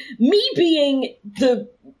me being the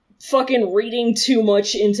fucking reading too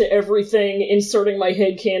much into everything, inserting my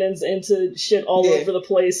headcanons into shit all over the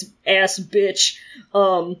place, ass bitch,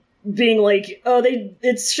 being like, oh,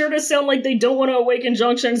 it sure does sound like they don't want to awaken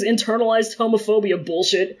Zhangsheng's internalized homophobia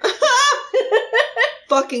bullshit.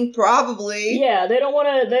 Fucking probably. Yeah, they don't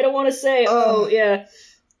want to say, oh, yeah.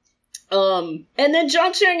 And then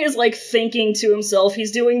Zhangsheng is, like, thinking to himself,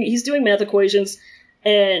 he's doing math equations,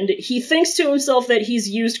 and he thinks to himself that he's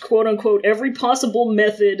used, quote-unquote, every possible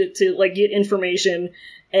method to, like, get information,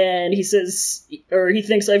 and he says, or he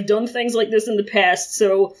thinks, I've done things like this in the past,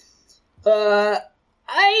 so,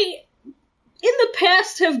 I, in the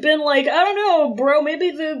past, have been like, I don't know, bro, maybe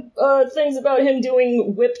the, things about him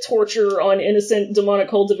doing whip torture on innocent demonic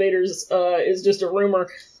cultivators, is just a rumor,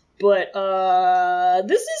 but,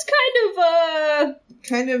 this is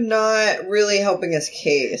kind of not really helping his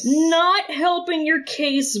case. Not helping your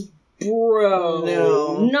case, bro.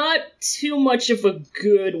 No. Not too much of a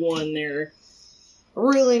good one there.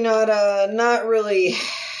 Really not really.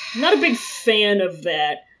 Not a big fan of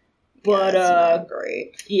that. But, that's not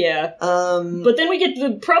great. Yeah. But then we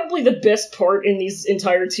get probably the best part in these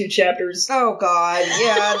entire 2 chapters. Oh god,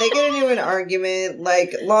 yeah, they get into an argument,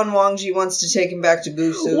 like, Lan Wangji wants to take him back to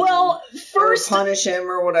Gusu. Well, first... Or punish him,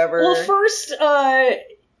 or whatever. Well, first,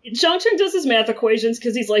 Zhangsheng does his math equations,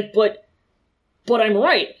 because he's like, but I'm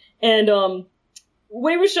right. And,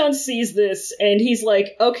 Wei Wuxian sees this, and he's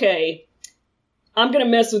like, okay, I'm gonna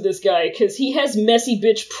mess with this guy, because he has messy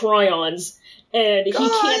bitch prions, and he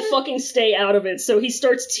can't fucking stay out of it, so he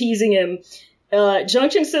starts teasing him.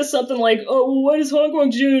 Zhangsheng says something like, oh, why does Han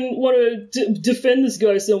Guangjun want to defend this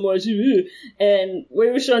guy so much? And Wei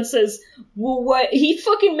Wuxian says, well, what? He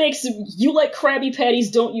fucking makes, you like Krabby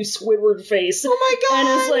Patties, don't you, Squidward face. Oh my god!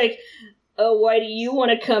 And it's like, oh, why do you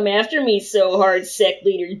want to come after me so hard, sect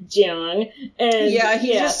leader Jiang? And yeah,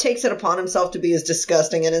 he just takes it upon himself to be as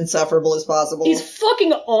disgusting and insufferable as possible. He's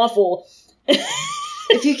fucking awful.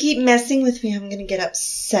 If you keep messing with me, I'm gonna get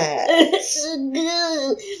upset. And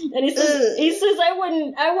he says, I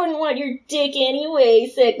wouldn't want your dick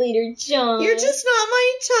anyway, sect leader Jiang. You're just not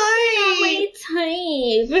my type.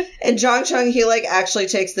 Not my type. And Zhangsheng, he, like, actually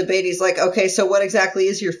takes the bait. He's like, okay, so what exactly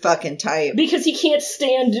is your fucking type? Because he can't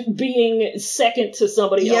stand being second to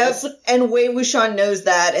somebody else. And Wei Wuxian knows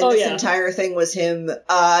that, and this entire thing was him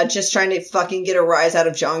just trying to fucking get a rise out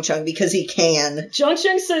of Zhangsheng because he can.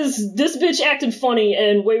 Zhangsheng says, this bitch acted funny,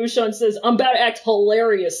 and Wei Wuxian says, I'm about to act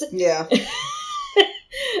hilarious. Yeah.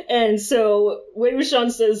 And so Wei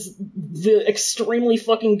Wuxian says the extremely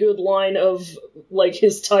fucking good line of, like,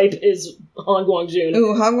 his type is Han Guangjun.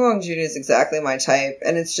 Ooh, Han Guangjun is exactly my type.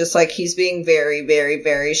 And it's just like he's being very, very,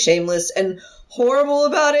 very shameless and horrible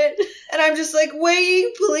about it. And I'm just like,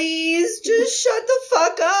 Wei, please, just shut the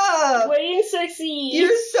fuck up. Wei sexy. You're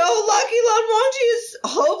so lucky Lan Wangji is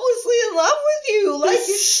hopelessly in love with you. Like,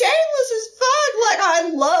 you're shameless as fuck. Like,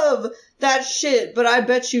 I love that shit, but I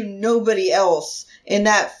bet you nobody else in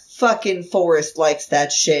that fucking forest likes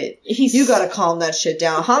that shit. You gotta calm that shit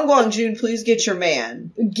down. Han Guangjun, please get your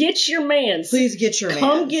man. Get your mans. Please get your mans.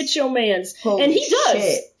 Come get your mans. Holy and he does.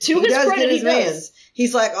 Shit. To his credit, he does. Mans.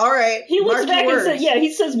 He's like, all right, he looks mark back your and words. says,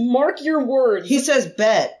 he says, mark your words. He says,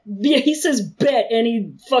 bet. Yeah, he says, bet, and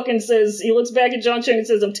he fucking says, he looks back at Zhangsheng and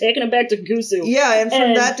says, I'm taking him back to Gusu. Yeah, and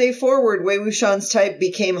from that day forward, Wei Wuxian's type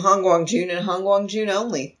became Han Guangjun and Han Guangjun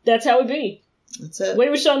only. That's how it be. That's it. Wei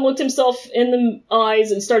Wuxian looked himself in the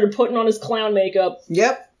eyes and started putting on his clown makeup.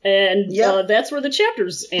 Yep. And that's where the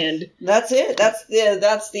chapters end. That's it.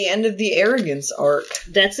 That's the end of the arrogance arc.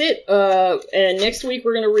 That's it. And next week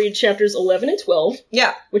we're going to read chapters 11 and 12.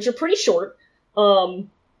 Yeah. Which are pretty short.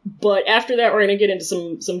 But after that we're going to get into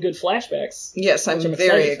some good flashbacks. Yes, I'm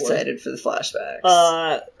very excited for the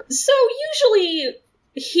flashbacks. So usually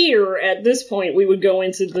here at this point we would go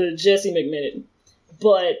into the Jesse McMinute.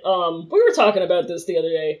 But we were talking about this the other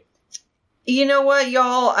day. You know what,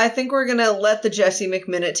 y'all? I think we're gonna let the Jesse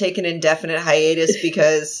McMinute take an indefinite hiatus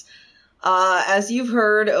because, as you've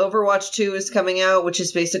heard, Overwatch 2 is coming out, which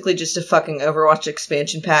is basically just a fucking Overwatch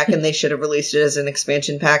expansion pack, and they should have released it as an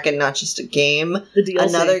expansion pack and not just a game. The DLC.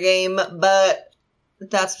 Another game, but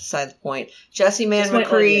that's beside the point. Jesse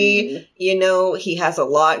McCree, you know, he has a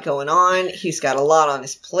lot going on. He's got a lot on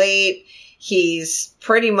his plate. He's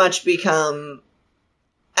pretty much become,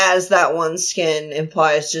 as that one skin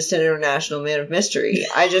implies, just an international man of mystery.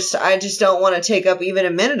 I just don't want to take up even a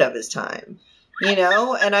minute of his time, you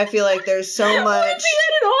know? And I feel like there's so much... What if he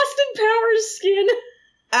had an Austin Powers skin?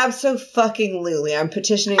 Abso-fucking-lutely. I'm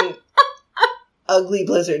petitioning Ugly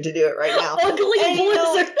Blizzard to do it right now. Ugly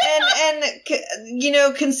Blizzard! And you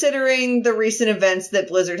know, considering the recent events that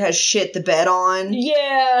Blizzard has shit the bed on...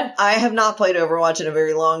 Yeah. I have not played Overwatch in a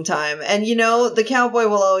very long time. And you know, the Cowboy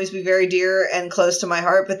will always be very dear and close to my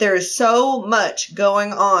heart, but there is so much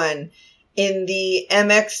going on in the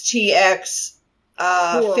MXTX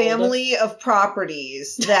family of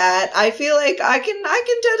properties that I feel like I can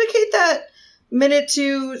dedicate that minute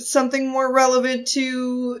to something more relevant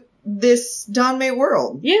to this Danmei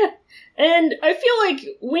world. Yeah. And I feel like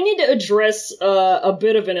we need to address a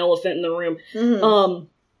bit of an elephant in the room. Mm-hmm.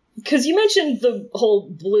 Because you mentioned the whole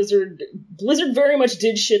Blizzard. Blizzard very much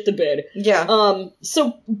did shit the bed. Yeah.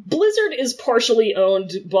 So Blizzard is partially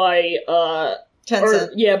owned by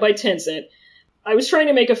Tencent. By Tencent. I was trying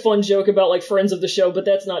to make a fun joke about like friends of the show, but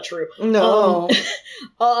that's not true. No.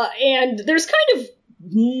 And there's kind of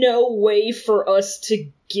no way for us to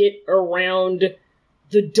get around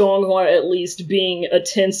the Donghua at least being a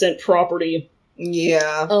Tencent property.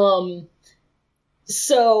 Yeah.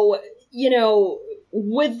 So, you know,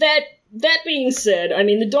 with that being said, I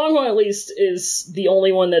mean, the Donghua at least is the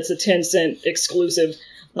only one that's a Tencent exclusive.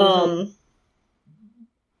 Mm-hmm.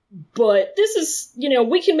 But this is, you know,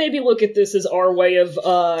 we can maybe look at this as our way of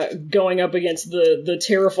going up against the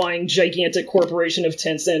terrifying, gigantic corporation of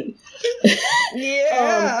Tencent.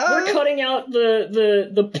 Yeah. We're cutting out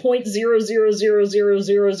the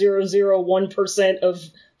 0.000000001% of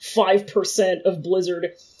 5% of Blizzard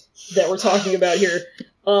that we're talking about here.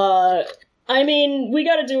 I mean, we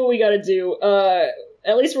gotta do what we gotta do.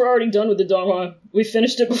 At least we're already done with the Donghua. We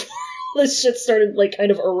finished it before this shit started, like,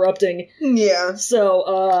 kind of erupting. Yeah. So,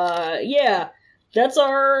 yeah. That's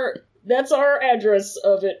our address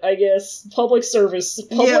of it, I guess. Public service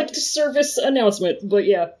announcement, but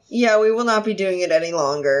yeah. Yeah, we will not be doing it any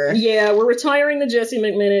longer. Yeah, we're retiring the Jesse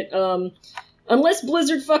McMinute, unless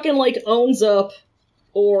Blizzard fucking, like, owns up,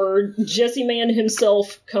 or Jesse Man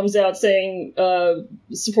himself comes out saying,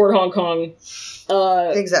 support Hong Kong.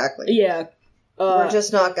 Exactly. Yeah. We're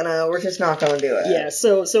just not gonna do it. Yeah,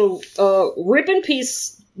 so rip in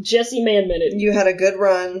peace, Jesse Man Minute. You had a good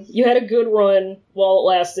run. You had a good run while it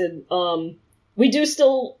lasted. We do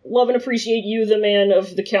still love and appreciate you, the man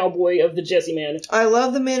of the cowboy of the Jesse Man. I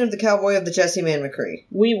love the man of the cowboy of the Jesse Man McCree.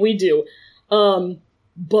 We do.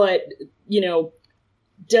 But, you know,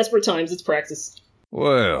 desperate times, it's praxis.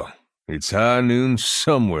 Well, it's high noon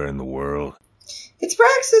somewhere in the world. It's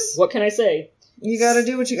praxis. What can I say? You gotta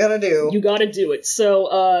do what you gotta do. You gotta do it.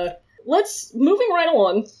 So, moving right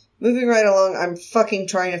along, I'm fucking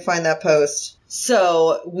trying to find that post.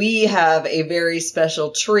 So, we have a very special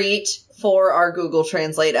treat for our Google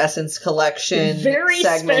Translate Essence Collection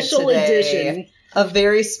segment special today. edition. A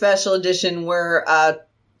very special edition where,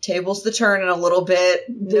 tables the turn in a little bit.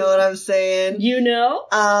 You know what I'm saying? You know?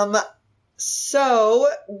 So,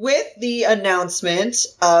 with the announcement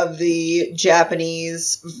of the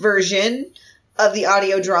Japanese version of the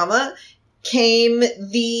audio drama came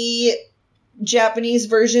the Japanese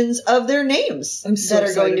versions of their names that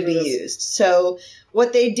are going to be used. So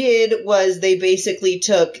what they did was they basically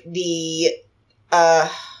took the what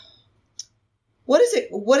is it?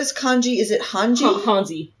 What is kanji? Is it Hanji?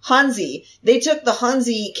 Hanzi. Hanzi. They took the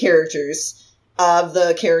Hanzi characters of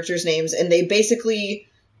the characters' names and they basically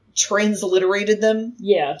transliterated them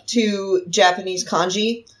to Japanese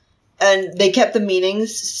kanji. And they kept the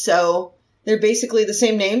meanings, so they're basically the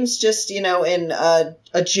same names, just, you know, in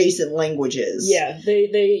adjacent languages. Yeah,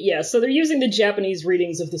 so they're using the Japanese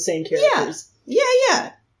readings of the same characters.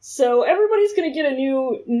 Yeah. So everybody's gonna get a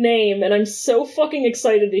new name, and I'm so fucking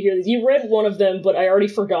excited to hear this. You read one of them, but I already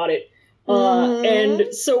forgot it.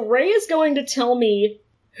 And so Ray is going to tell me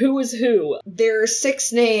who is who. There are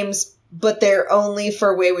 6 names, but they're only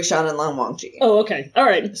for Wei Wuxian and Lan Wangji. Oh, okay.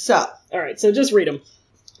 Alright. So just read them.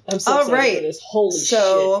 I'm so excited for this. Holy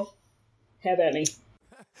shit. Have at me.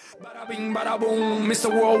 Bada bing, bada boom, Mr.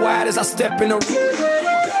 Worldwide as I step in the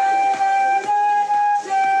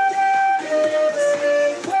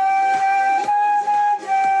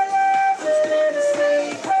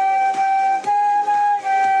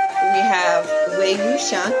we have Wei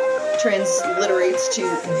Wuxian transliterates to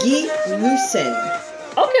Gi Musen.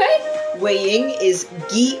 Okay. Wei Ying is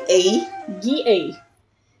Gi A. Gi A.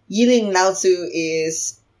 Yiling Naozu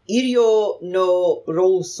is Iryo no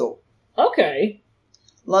Roso. Okay.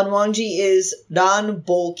 Lan Wangji is Ran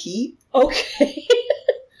Bolki. Okay.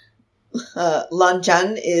 Lan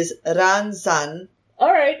Zhan is Ran Zan.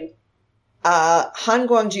 Alright. Han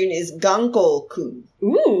Guangjun is Ganko Kun.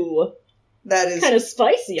 Ooh. That is kind of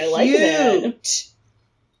spicy. I like that.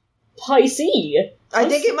 Spicy. I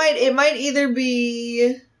think it might either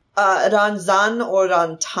be Ran Zan or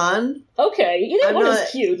Ran Tan. Okay, either one is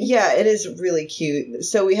cute. Yeah, it is really cute.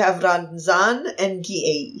 So we have Ran Zan and Gi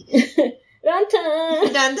A. Ran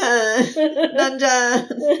Tan. Ran Tan. Ran Zan.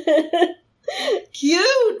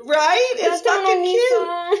 Cute, right? It's fucking cute.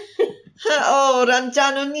 Oh,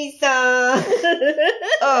 Ranjano Nisa.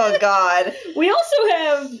 Oh, God. We also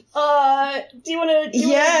have, do you want to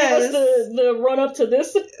give us the run-up to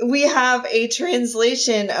this? We have a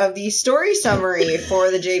translation of the story summary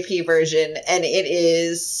for the JP version, and it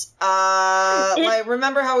is,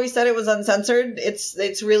 remember how we said it was uncensored?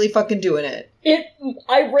 It's really fucking doing it.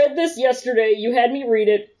 I read this yesterday, you had me read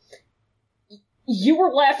it. You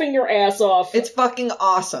were laughing your ass off. It's fucking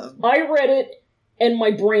awesome. I read it. And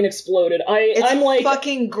my brain exploded. I'm like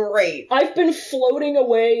fucking great. I've been floating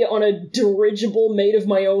away on a dirigible made of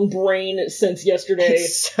my own brain since yesterday.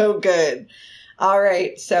 It's so good. All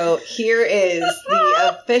right, so here is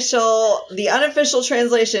the unofficial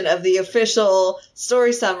translation of the official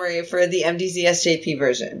story summary for the MDZSJP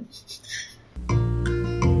version.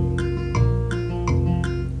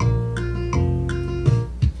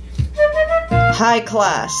 High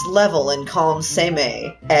class, level and calm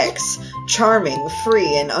Seimei. X. Charming,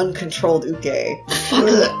 free, and uncontrolled Uke.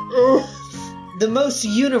 The most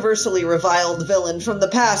universally reviled villain from the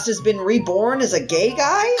past has been reborn as a gay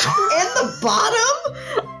guy? And the bottom?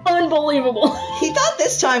 Unbelievable. He thought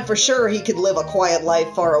this time for sure he could live a quiet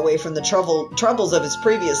life far away from the troubles of his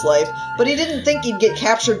previous life, but he didn't think he'd get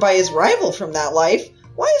captured by his rival from that life.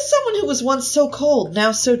 Why is someone who was once so cold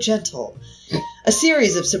now so gentle? A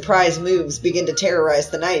series of surprise moves begin to terrorize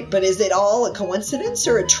the night, but is it all a coincidence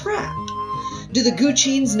or a trap? Do the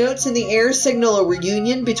Guqin's notes in the air signal a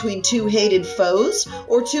reunion between two hated foes,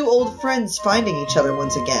 or two old friends finding each other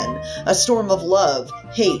once again? A storm of love,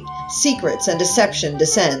 hate, secrets, and deception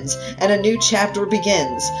descends, and a new chapter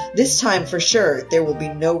begins. This time for sure, there will be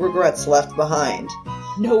no regrets left behind.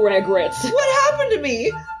 No regrets. What happened to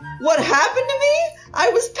me? What happened to me? I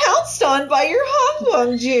was pounced on by your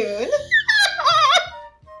Han Guangjun.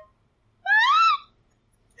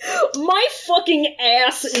 My fucking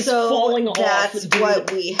ass is falling off. That's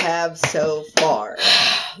what we have so far.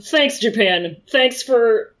 Thanks, Japan. Thanks.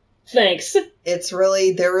 It's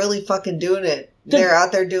really, they're really fucking doing it. They're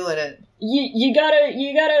out there doing it. You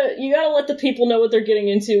gotta let the people know what they're getting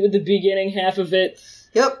into with the beginning half of it.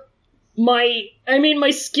 Yep. My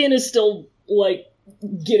skin is still, like,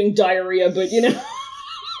 getting diarrhea, but you know.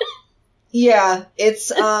 Yeah, it's,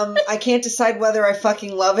 I can't decide whether I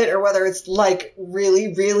fucking love it or whether it's, like,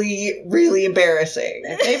 really, really, really embarrassing.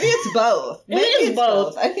 Maybe it's both. Maybe it's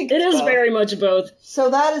both. I think it is both. Very much both.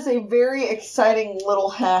 So that is a very exciting little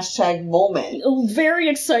hashtag moment. A very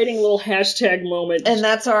exciting little hashtag moment. And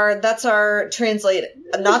that's our translate,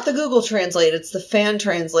 not the Google Translate, it's the Fan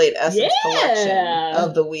Translate Essence collection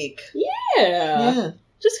of the week. Yeah.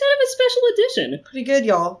 Just kind of a special edition. Pretty good,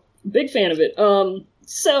 y'all. Big fan of it.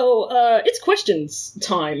 So, it's questions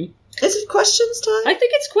time. Is it questions time? I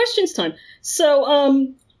think it's questions time.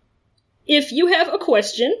 So, if you have a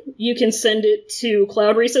question, you can send it to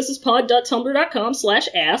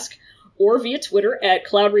cloudrecessespod.tumblr.com/ask or via Twitter at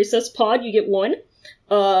cloudrecesspod. You get one.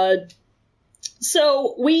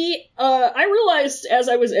 So, I realized as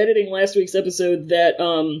I was editing last week's episode that,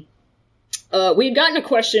 we had gotten a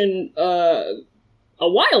question, a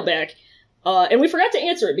while back, And we forgot to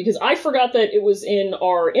answer it because I forgot that it was in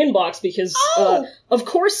our inbox because, of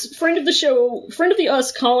course, friend of the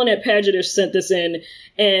us, Colin at Pagetish sent this in,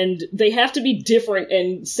 and they have to be different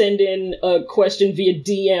and send in a question via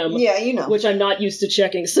DM. Yeah, you know. Which I'm not used to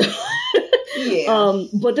checking, so... Yeah.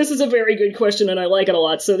 But this is a very good question, and I like it a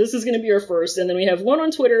lot, so this is going to be our first, and then we have one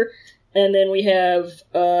on Twitter, and then we have,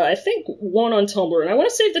 I think, one on Tumblr, and I want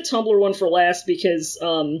to save the Tumblr one for last because,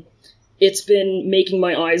 it's been making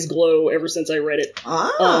my eyes glow ever since I read it.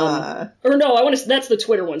 Or no, that's the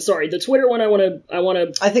Twitter one, sorry. The Twitter one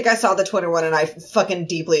I think I saw the Twitter one and I fucking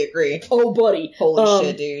deeply agree. Oh, buddy. Holy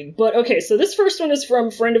shit, dude. But, okay, so this first one is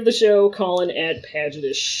from friend of the show, Colin at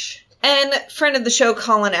Pagetish. And friend of the show,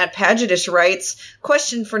 Colin at Pagetish writes,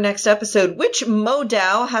 question for next episode, which Mo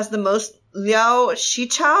Dao has the most Liao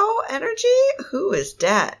Shichao energy? Who is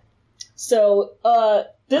that? So,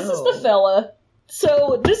 this is the fella.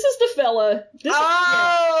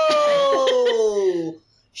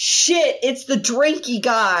 Shit, it's the drinky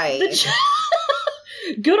guy.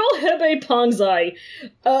 Good old Hebe Pongzai.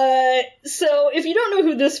 So, if you don't know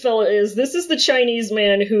who this fella is, this is the Chinese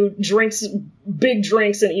man who drinks big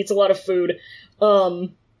drinks and eats a lot of food.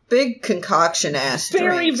 Big concoction ass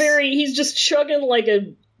drinks. He's just chugging like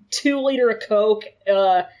a 2-liter of Coke,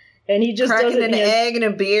 and he just cracking does it. An egg and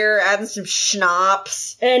a beer, adding some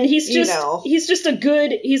schnapps. And he's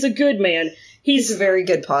a good man. He's a very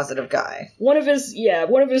good, positive guy. One of his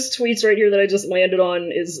tweets right here that I just landed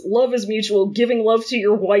on is, love is mutual. Giving love to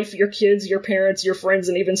your wife, your kids, your parents, your friends,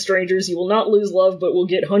 and even strangers. You will not lose love, but will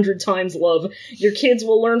get 100 times love. Your kids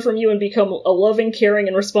will learn from you and become a loving, caring,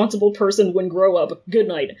 and responsible person when grow up. Good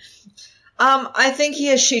night. I think he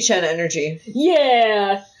has Shichen energy.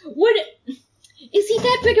 Yeah. Is he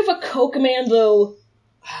that big of a Coke man, though?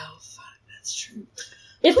 Oh, fuck, that's true.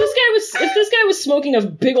 If this guy was smoking a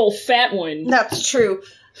big old fat one. That's true.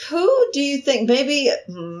 Who do you think, maybe...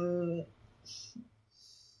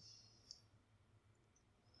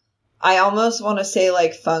 I almost want to say,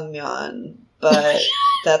 like, Feng Mian, but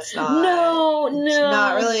that's not... No. It's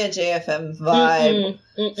not really a JFM vibe.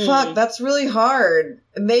 Fuck, that's really hard.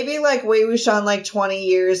 Maybe, like, Wei Wuxian, like, 20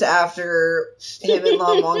 years after him and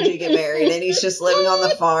Lan Wangji get married, and he's just living on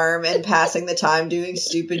the farm and passing the time doing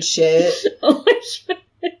stupid shit. Oh my god.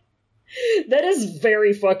 That is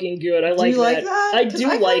very fucking good. I like that. Do you like that? I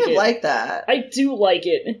do like it. Like that. I do like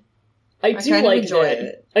it. I do kind like of enjoy that.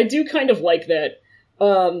 It. I do kind of like that.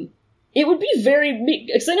 It would be very,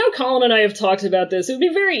 because I know Colin and I have talked about this. It would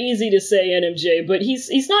be very easy to say NMJ, but he's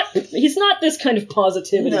not this kind of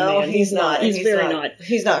positivity no, man. He's not. He's very not.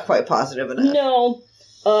 He's not quite positive enough. No.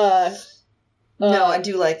 No, I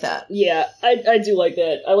do like that. Yeah, I do like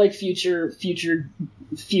that. I like future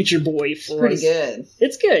boy for pretty us. Good.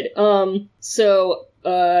 It's good. So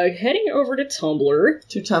heading over to Tumblr.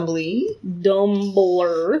 To Tumblr. Dumbler.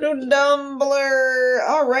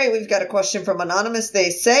 All right, we've got a question from Anonymous. They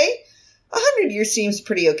say, 100 years seems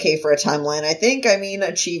pretty okay for a timeline, I think. I mean,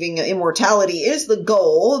 achieving immortality is the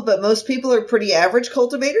goal, but most people are pretty average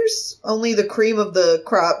cultivators. Only the cream of the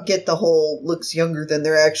crop get the whole looks younger than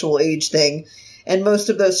their actual age thing. And most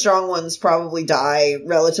of those strong ones probably die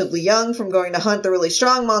relatively young from going to hunt the really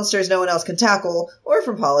strong monsters no one else can tackle, or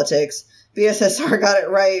from politics. BSSR got it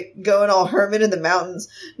right, going all hermit in the mountains.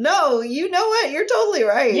 No, you know what? You're totally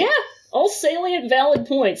right. Yeah, all salient, valid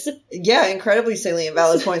points. Yeah, incredibly salient,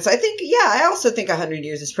 valid points. I also think 100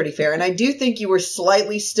 years is pretty fair, and I do think you were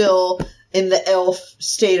slightly still in the elf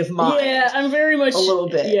state of mind. Yeah, I'm very much... A little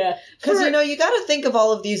bit. Yeah. Because, you got to think of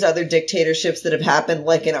all of these other dictatorships that have happened,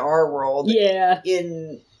 like, in our world. Yeah.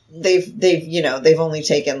 They've only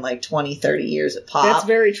taken, like, 20, 30 years at pop. That's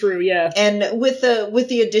very true, yeah. And with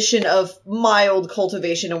the addition of mild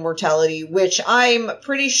cultivation and mortality, which I'm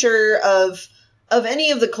pretty sure of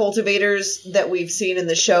any of the cultivators that we've seen in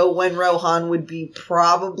the show, Wen Rohan would be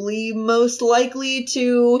probably most likely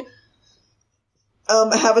to...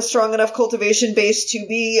 have a strong enough cultivation base to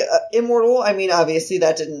be immortal. I mean, obviously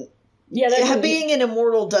that didn't... Yeah, being an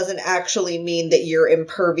immortal doesn't actually mean that you're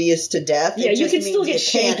impervious to death. Yeah, you can still get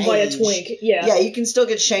shanked by a twink. Yeah. Yeah, you can still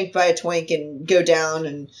get shanked by a twink and go down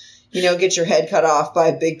and, get your head cut off by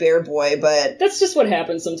a big bear boy, but... That's just what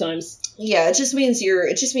happens sometimes. Yeah, it just means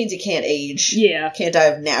you can't age. Yeah. Can't die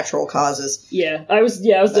of natural causes. Yeah, I was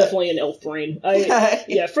definitely an elf brain.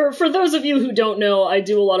 For those of you who don't know, I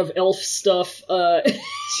do a lot of elf stuff.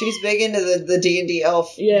 She's big into the D&D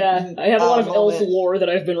elf. Yeah, I have a lot of elf lore that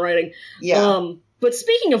I've been writing. Yeah. But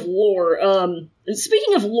speaking of lore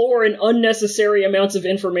and unnecessary amounts of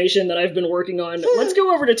information that I've been working on, let's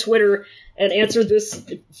go over to Twitter and answer this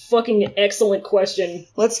fucking excellent question.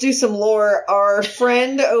 Let's do some lore. Our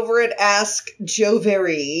friend over at Ask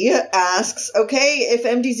Jovery asks, okay, if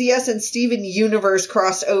MDZS and Steven Universe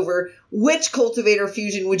crossed over, which cultivator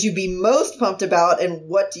fusion would you be most pumped about, and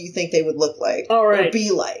what do you think they would look like? All right. Or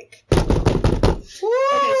be like?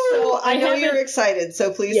 Okay, so I know you're excited,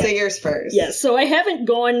 so please say yours first. Yeah, so I haven't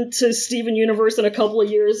gone to Steven Universe in a couple of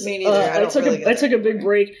years. Me neither. I took a big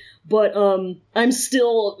break, but I'm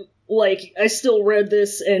still... I still read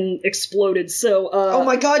this and exploded, so, oh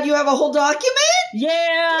my god, you have a whole document?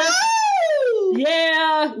 Yeah! No!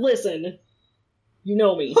 Yeah! Listen. You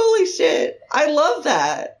know me. Holy shit. I love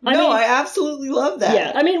that. I absolutely love that.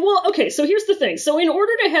 Yeah, okay, so here's the thing. So in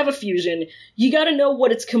order to have a fusion, you gotta know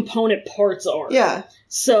what its component parts are. Yeah.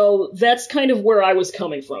 So that's kind of where I was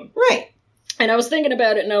coming from. Right. And I was thinking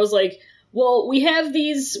about it, and I was like, well, we have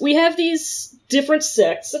these different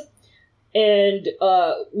sects, and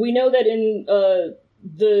we know that in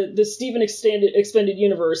the Steven Expanded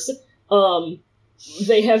Universe,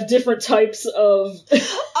 they have different types of...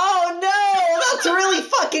 Oh no! That's really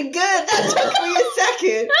fucking good! That took me a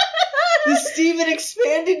second! The Steven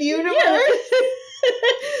Expanded Universe?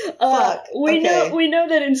 Yeah. We know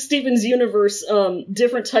that in Steven's universe,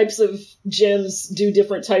 different types of gems do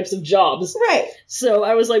different types of jobs. Right. So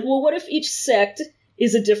I was like, well, what if each sect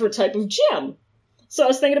is a different type of gem? So I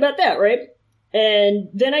was thinking about that, right? And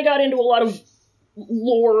then I got into a lot of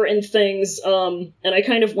lore and things, and I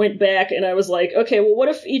kind of went back and I was like, okay, well, what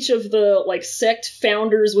if each of the, sect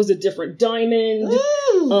founders was a different diamond?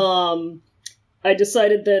 I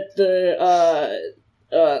decided that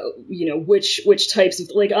which types of,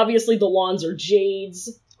 obviously the Lawns are jades.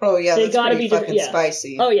 Oh yeah, they that's gotta pretty be fucking different. Yeah.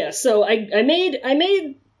 Spicy. Oh yeah, so I made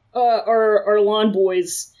our Lawn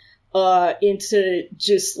boys into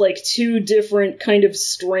just two different kind of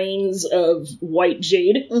strains of white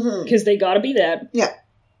jade, because they gotta be that. Yeah.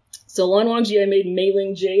 So Lan Wangji I made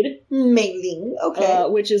Meiling Jade. Meiling, okay.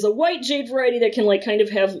 Which is a white jade variety that can kind of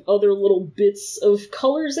have other little bits of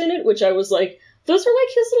colors in it, which I was like, those are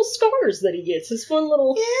his little scars that he gets, his fun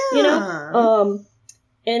little,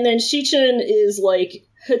 and then Shichen is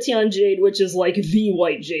Hetian Jade, which is the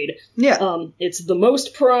white jade. Yeah. It's the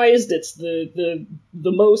most prized, it's the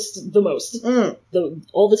most.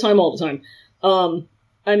 All the time.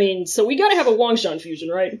 So we gotta have a Wangshan fusion,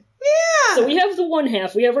 right? Yeah! So we have the one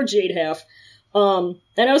half, we have our jade half, and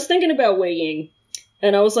I was thinking about Wei Ying,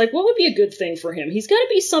 and I was like, what would be a good thing for him? He's gotta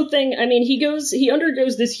be something, he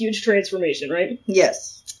undergoes this huge transformation, right?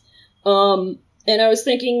 Yes. And I was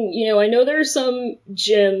thinking, I know there are some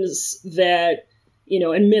gems that,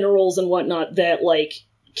 and minerals and whatnot that,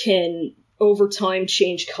 can, over time,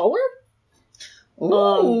 change color.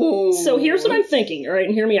 So here's what I'm thinking, alright,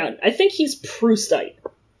 and hear me out. I think he's Proustite.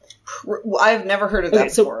 I've never heard of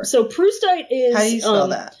that before. So Proustite is... How do you spell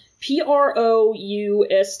that? Proustite.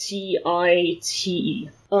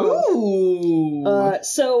 Ooh.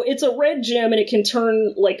 So it's a red gem, and it can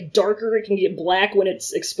turn, darker. It can get black when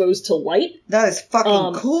it's exposed to light. That is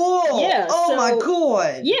fucking cool! Yeah. Oh my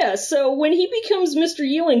god! Yeah, so when he becomes Mr.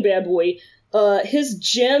 Yiling Bad Boy, his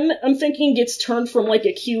gem, I'm thinking, gets turned from,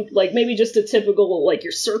 a cute, maybe just a typical,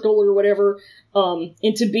 your circle or whatever,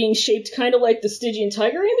 into being shaped kind of like the Stygian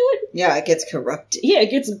Tiger Amulet. Yeah, it gets corrupted. Yeah,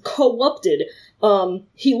 it gets co-opted.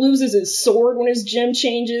 He loses his sword when his gem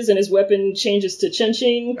changes, and his weapon changes to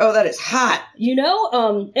Chenqing. Oh, that is hot!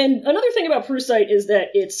 And another thing about Proustite is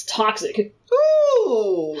that it's toxic.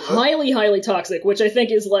 Ooh! Highly, highly toxic, which I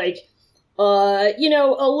think is a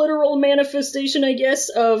literal manifestation, I guess,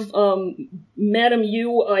 of, Madame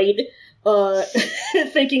Yu-ite,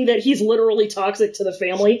 thinking that he's literally toxic to the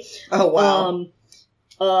family. Oh, wow.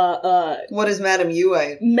 What is Madame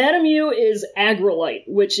Yu-ite? Madame Yu is agrolite,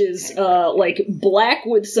 which is, black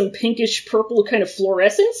with some pinkish purple kind of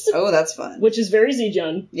fluorescence. Oh, that's fun. Which is very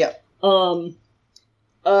Zhejiang. Yeah.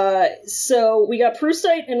 So we got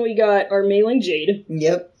Proustite and we got our Meiling Jade.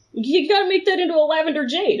 Yep. You gotta make that into a Lavender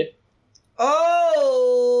Jade.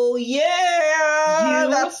 Oh, yeah!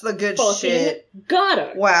 That's the good shit.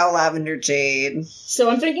 Gotta. Wow, Lavender Jade. So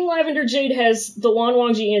I'm thinking Lavender Jade has the Lan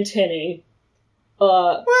Wangji antennae.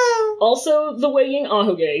 Well. Also the Wei Ying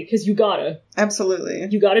Ahoge, because you gotta. Absolutely.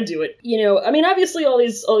 You gotta do it. Obviously all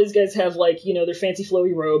these guys have, their fancy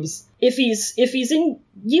flowy robes. If he's in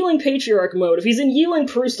Yiling Patriarch mode, if he's in Yiling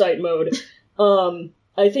Proustite mode,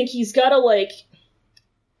 I think he's gotta,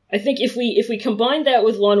 I think if we combine that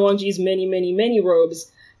with Lan Wangji's many, many, many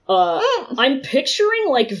robes, I'm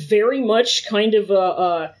picturing, very much kind of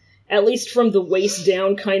at least from the waist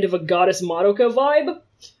down, kind of a Goddess Madoka vibe.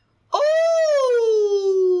 Oh!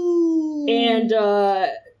 And,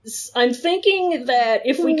 I'm thinking that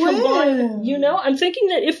if we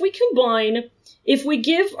combine, if we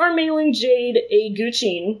give our Mei-Ling Jade a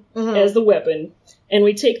Guqin as the weapon, and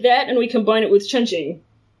we take that and we combine it with Chunqing,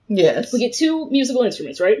 yes, we get 2 musical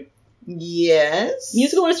instruments, right? Yes.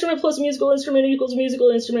 Musical instrument plus musical instrument equals musical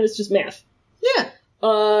instrument. It's just math. Yeah.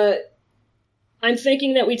 I'm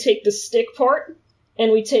thinking that we take the stick part,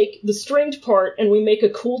 and we take the stringed part, and we make a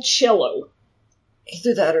cool cello.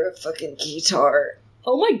 Either that or a fucking guitar.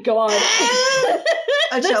 Oh my god.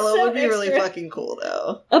 A cello so would be really extra. fucking cool,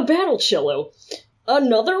 though. A battle cello.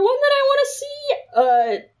 Another one that I want to see,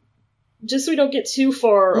 just so we don't get too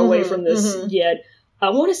far away from this yet, I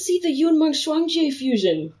want to see the Yunmeng Shuangjie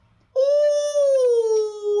fusion.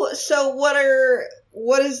 Ooh! So what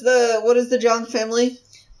is the Zhang family?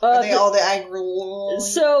 Are they all the Agro?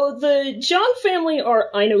 So the Zhang family are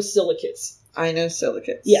Inosilicates.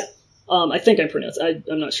 Inosilicates. Yeah. I think I pronounced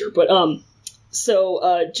I'm not sure. But, so,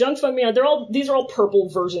 Zhang family, these are all purple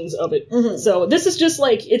versions of it. So this is just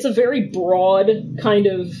like, it's a very broad kind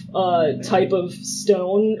of, type of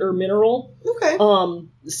stone or mineral. Okay.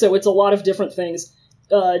 So it's a lot of different things.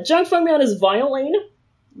 Zhang Fengmian is violin,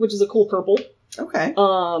 which is a cool purple. Okay.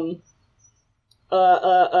 Jiang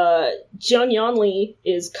Yanli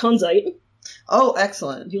is kunzite. Oh,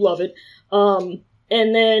 excellent. You love it. And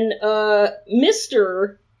then,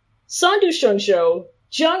 Mr. Sandu Shengshou,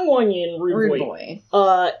 Jiang Wanyin Rude Ruboy,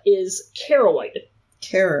 boy. is Carawhite.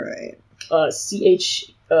 Carawhite.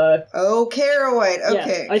 CH, Oh, Carawhite.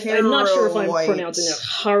 Okay. Yeah, I'm not sure if I'm pronouncing it.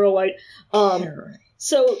 Carawhite. Carawhite.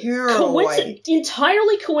 So,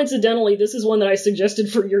 entirely coincidentally, this is one that I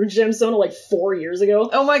suggested for your Gemsona like 4 years ago.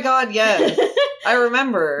 Oh my god, yes. I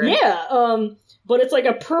remember. Yeah, but it's like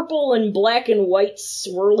a purple and black and white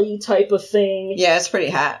swirly type of thing. Yeah, it's pretty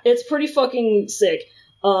hot. It's pretty fucking sick.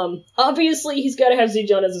 Obviously, he's gotta have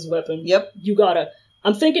Zijan as his weapon. Yep. You gotta.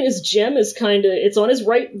 I'm thinking his gem is it's on his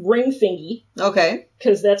right ring thingy. Okay.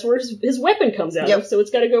 Because that's where his weapon comes out of, so it's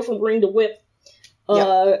gotta go from ring to whip.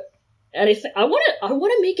 Yep. And I want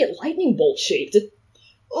to make it lightning bolt shaped.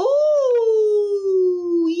 Ooh,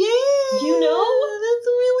 yeah. You know? That's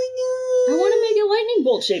really good. I want to make it lightning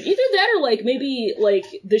bolt shaped. Either that or like maybe like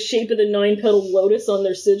the shape of the 9-petal lotus on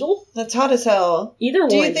their sigil. That's hot as hell. Either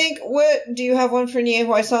do one. Do you have one for Nie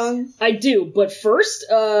Huaisang? I do, but first,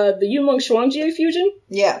 the Yunmeng Shuangjie fusion?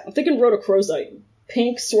 Yeah. I'm thinking Rhodochrosite.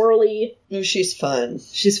 Pink, swirly. Ooh, she's fun.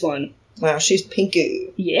 She's fun. Wow, she's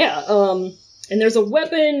pinky. Yeah, and there's a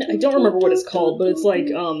weapon, I don't remember what it's called, but it's like,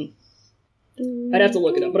 I'd have to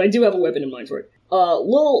look it up, but I do have a weapon in mind for it.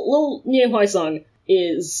 Little Nie Huaisang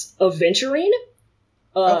is Aventurine.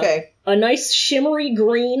 Okay. A nice shimmery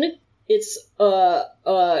green. It's a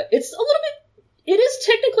little bit, it is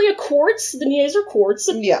technically a quartz. The Nies are quartz.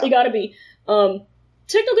 Yeah. They gotta be.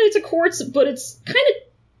 Technically it's a quartz, but it's kind of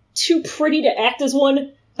too pretty to act as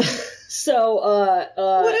one. So,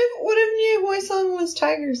 what if Nie Huaisang was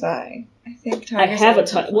Tiger's Eye? I think Tiger's I have Eye a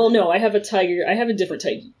tiger. Well, no, I have a tiger. I have a different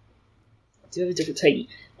tiger. I do have a different tiger.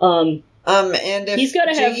 And if he's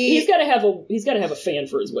gotta have a fan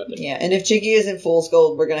for his weapon. Yeah, and if Jiggy is in Fool's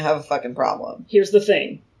Gold, we're gonna have a fucking problem. Here's the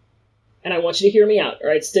thing, and I want you to hear me out. All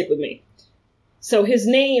right, stick with me. So his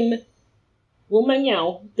name, Wu Meng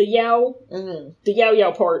Yao, the Yao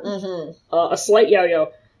Yao part, a slight Yao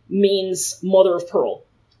Yao, means mother of pearl.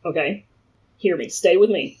 Okay, hear me. Stay with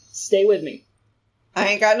me. Stay with me. I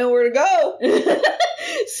ain't got nowhere to go.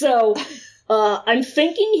 So, I'm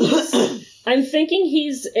thinking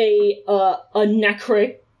he's a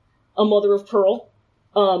Nacre, a mother of pearl.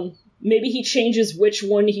 Maybe he changes which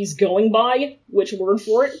one he's going by, which word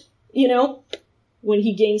for it, you know? When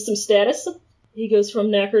he gains some status, he goes from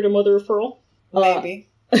Nacre to mother of pearl. Maybe.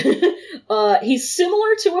 He's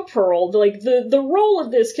similar to a pearl. Like, the role of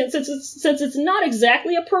this, since it's not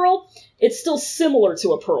exactly a pearl, it's still similar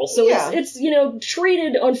to a pearl. So it's you know,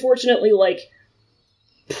 treated, unfortunately, like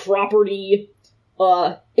property.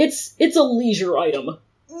 It's a leisure item.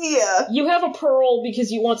 Yeah. You have a pearl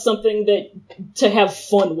because you want something to have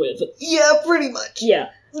fun with. Yeah, pretty much.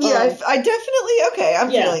 Yeah. Yeah, I definitely, okay,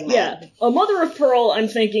 I'm feeling that. Yeah. A mother of pearl, I'm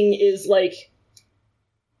thinking, is like,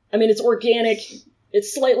 I mean, it's organic.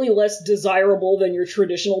 It's slightly less desirable than your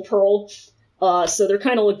traditional pearl. So they're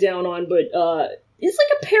kind of looked down on, but it's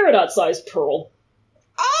like a Peridot-sized pearl.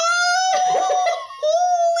 Oh!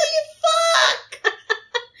 Holy fuck!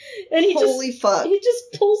 And he Holy fuck. He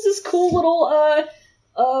just pulls his cool little,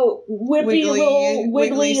 wiggly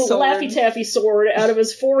sword. Laffy Taffy sword out of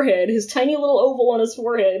his forehead, his tiny little oval on his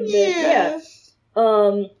forehead. Yeah.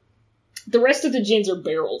 The rest of the gins are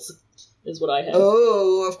barrels, is what I have.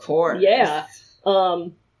 Oh, of course. Yeah.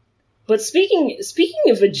 But speaking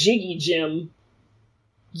of a Jiggy gym,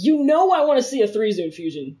 you know I want to see a 3-Zune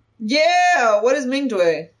fusion. Yeah, what is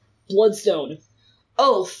Mingdui? Bloodstone.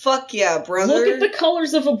 Oh, fuck yeah, brother. Look at the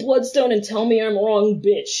colors of a bloodstone and tell me I'm wrong,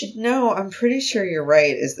 bitch. No, I'm pretty sure you're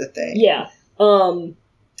right, is the thing. Yeah.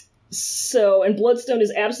 So, and bloodstone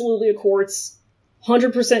is absolutely a quartz.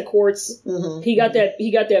 100% quartz. Mm-hmm. He got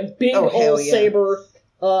that big old saber,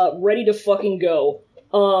 ready to fucking go.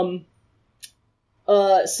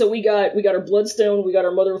 So we got our bloodstone, we got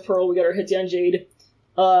our mother of pearl, we got our Hitian jade.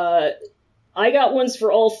 I got ones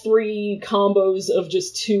for all 3 combos of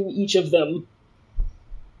just 2 each of them.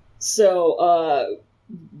 So,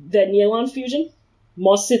 that Nielon fusion,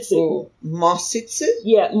 Mositsu. Ooh, Mositsu?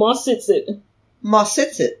 Yeah, Mositsu.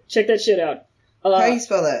 Mositsu. Check that shit out. How do you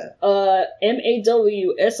spell that? Mawsitsit.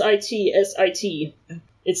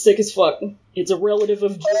 It's sick as fuck. It's a relative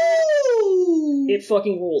of Jade. Ooh! It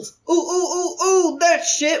fucking rules. Ooh, that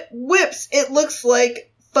shit whips. It looks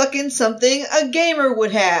like fucking something a gamer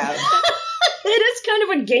would have. It is kind of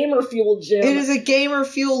a gamer fuel gem. It is a gamer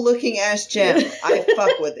fuel looking ass gem. I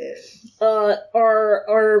fuck with it.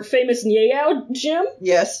 Our famous Niao gem?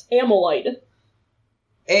 Yes. Amolite.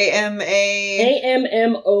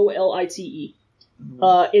 AMMolite.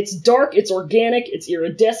 It's dark, it's organic, it's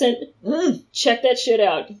iridescent. Check that shit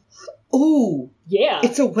out. Ooh. Yeah.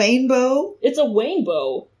 It's a rainbow? It's a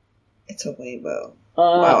rainbow. It's a rainbow.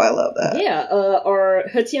 Wow, I love that. Yeah, our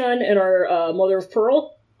Hitian and our Mother of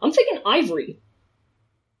Pearl. I'm thinking ivory.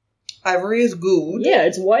 Ivory is good. Yeah,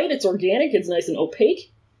 it's white, it's organic, it's nice and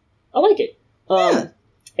opaque. I like it. Yeah.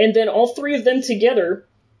 And then all 3 of them together,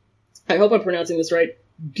 I hope I'm pronouncing this right,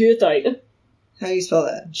 Goethite. How do you spell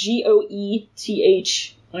that?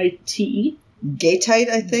 Goethite. Gateite,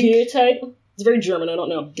 I think? Goethite. It's very German, I don't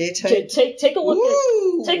know. Gateite? Take a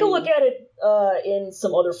look at it in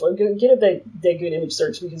some other form. Get it that good image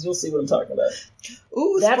search because you'll see what I'm talking about.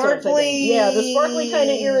 Ooh, That's sparkly! Yeah, the sparkly kind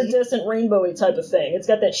of iridescent rainbowy type of thing. It's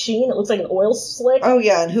got that sheen. It looks like an oil slick. Oh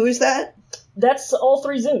yeah, and who is that? That's all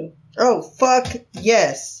 3-Zune. Oh, fuck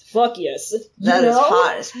yes. Fuck yes. That is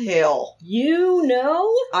hot as hell. You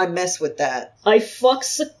know? I mess with that. I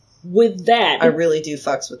fucks with that. I really do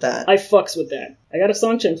fucks with that. I fucks with that. I got a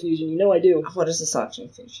Songchen fusion. You know I do. What is a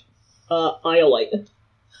Songchen fusion? Iolite.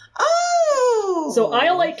 Oh! So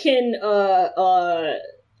Iolite can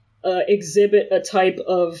exhibit a type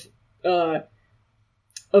of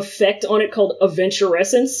effect on it called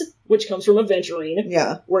aventurescence, which comes from aventurine.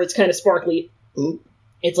 Yeah. Where it's kind of sparkly. Ooh.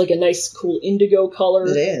 It's like a nice, cool indigo color.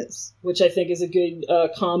 It is. Which I think is a good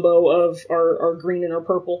combo of our green and our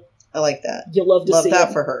purple. I like that. You'll love to see that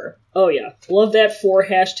it. for her. Oh, yeah. Love that for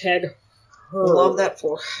hashtag her. Love that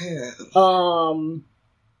for her.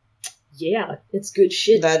 Yeah, it's good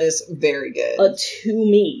shit. That is very good. To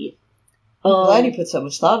me. I'm glad you put so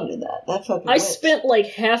much thought into that. That fucking I works. spent like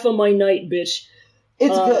half of my night, bitch.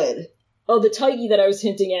 It's good. Oh, the Taigi that I was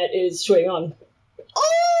hinting at is Shuiyan.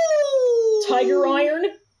 Oh! Tiger Iron.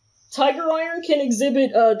 Tiger Iron can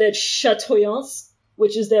exhibit that chatoyance,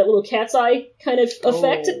 which is that little cat's eye kind of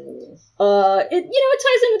effect. Oh. It ties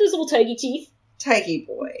in with his little Taigi teeth. Taigi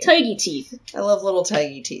boy. Taigi teeth. I love little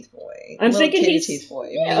Taigi teeth boy. I'm thinking kitty he's teeth boy.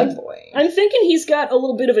 Yeah, Mean boy. I'm thinking he's got a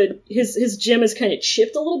little bit of his gem is kind of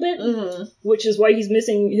chipped a little bit, which is why he's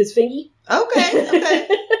missing his fingy. Okay.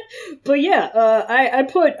 But yeah,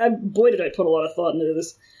 boy did I put a lot of thought into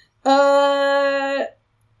this.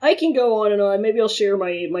 I can go on and on. Maybe I'll share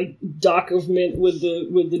my doc of mint with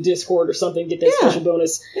the Discord or something. Get that special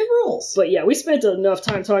bonus. It rules. But yeah, we spent enough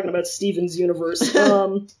time talking about Steven's universe.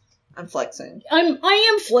 I'm flexing. I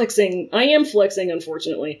am flexing.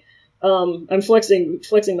 Unfortunately, I'm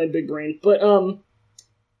flexing my big brain. But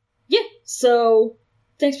yeah. So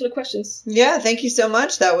thanks for the questions. Yeah, thank you so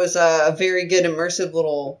much. That was a very good immersive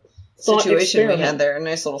little situation we had there. A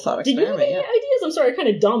nice little thought experiment. Did you have any ideas? I'm sorry, I kind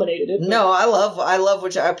of dominated it. No, I love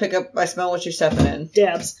what I pick up. I smell what you're stepping in.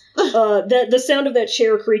 Dabs. The sound of that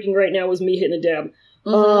chair creaking right now was me hitting a dab.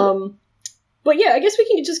 Mm-hmm. But yeah, I guess we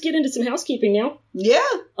can just get into some housekeeping now. Yeah.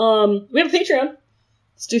 We have a Patreon.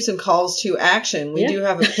 Let's do some calls to action. We do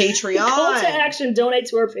have a Patreon. Call to action. Donate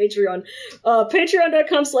to our Patreon.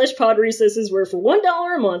 Patreon.com/podrecesses, where for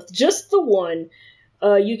 $1 a month, just the one,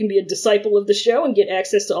 you can be a disciple of the show and get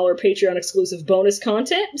access to all our Patreon exclusive bonus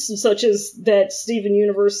content, such as that Steven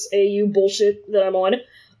Universe AU bullshit that I'm on,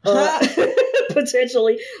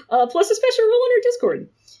 potentially, plus a special role in our Discord.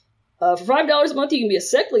 For $5 a month, you can be a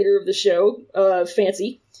sec leader of the show,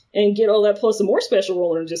 fancy, and get all that plus a more special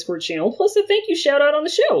role in our Discord channel, plus a thank you shout out on the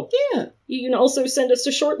show. Yeah. You can also send us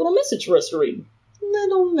a short little message for us to read.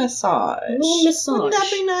 Little massage. Wouldn't that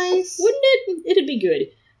be nice? Wouldn't it? It'd be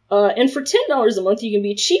good. And for $10 a month, you can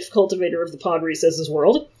be chief cultivator of the Pod Recesses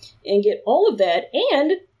world and get all of that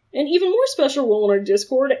and an even more special role in our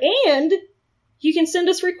Discord, and you can send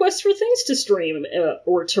us requests for things to stream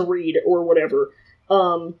or to read or whatever.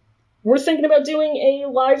 We're thinking about doing a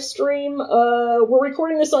live stream. We're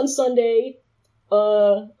recording this on Sunday,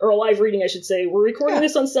 or a live reading, I should say. We're recording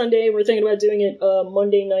this on Sunday. We're thinking about doing it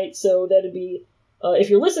Monday night, so that'd be, if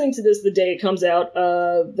you're listening to this the day it comes out,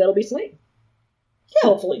 that'll be tonight. Yeah.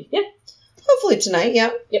 Hopefully. Yeah. Hopefully tonight,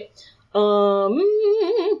 yeah. Yep.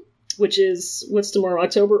 Which is, what's tomorrow?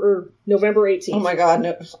 November 18th. Oh my god,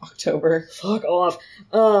 no, October. Fuck off.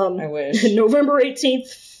 I wish. November 18th,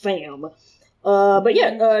 fam. But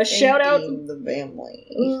yeah, shout out. The family.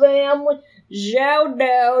 Shout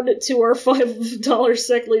out to our $5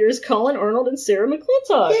 sec leaders, Colin Arnold and Sarah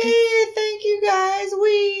McClintock. Yay, thank you guys.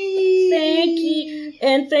 Thank you.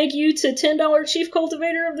 And thank you to $10 chief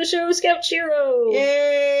cultivator of the show, Scout Chiro.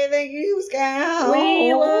 Yay, thank you, Scout.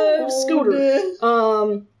 We love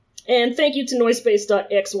Scooter. And thank you to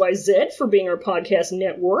Noisepace.xyz for being our podcast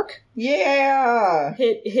network. Yeah.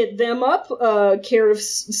 Hit them up, care of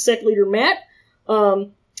Sec Leader Matt.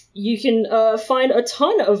 You can find a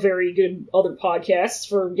ton of very good other podcasts.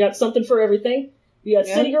 Got something for everything. We got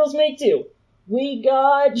City Girls Make Do. We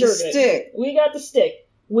got The Stick. We got The Stick.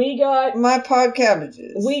 We got My Pod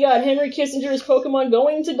Cabbages. We got Henry Kissinger's Pokemon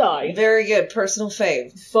Going to Die. Very good. Personal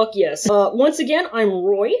fave. Fuck yes. Once again, I'm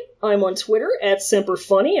Roy. I'm on Twitter at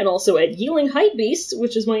SemperFunny and also at Yeeling Hypebeast,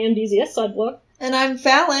 which is my MDZS side blog. And I'm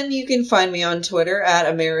Fallon. You can find me on Twitter at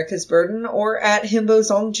America's Burden or at Himbo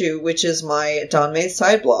Zongju, which is my Donmei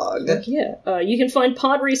side blog. Fuck yeah. You can find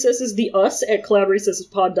Pod Recesses the Us at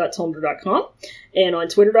cloudrecessespod.tumblr.com and on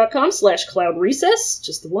twitter.com/cloudrecess,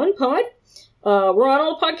 just the one pod. We're on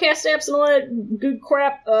all podcast apps and all that good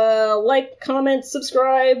crap. Like, comment,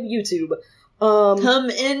 subscribe, YouTube.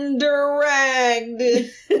 Come interact.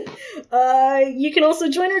 You can also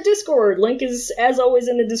join our Discord. Link is, as always,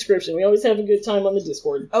 in the description. We always have a good time on the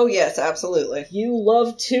Discord. Oh, yes, absolutely. You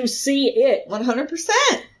love to see it. 100%.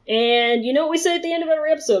 And you know what we say at the end of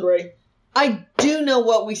every episode, Ray? I do know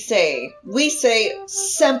what we say. We say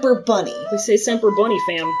Semper Bunny. We say Semper Bunny,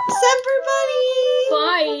 fam. Semper Bunny!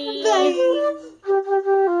 Bye! Bye!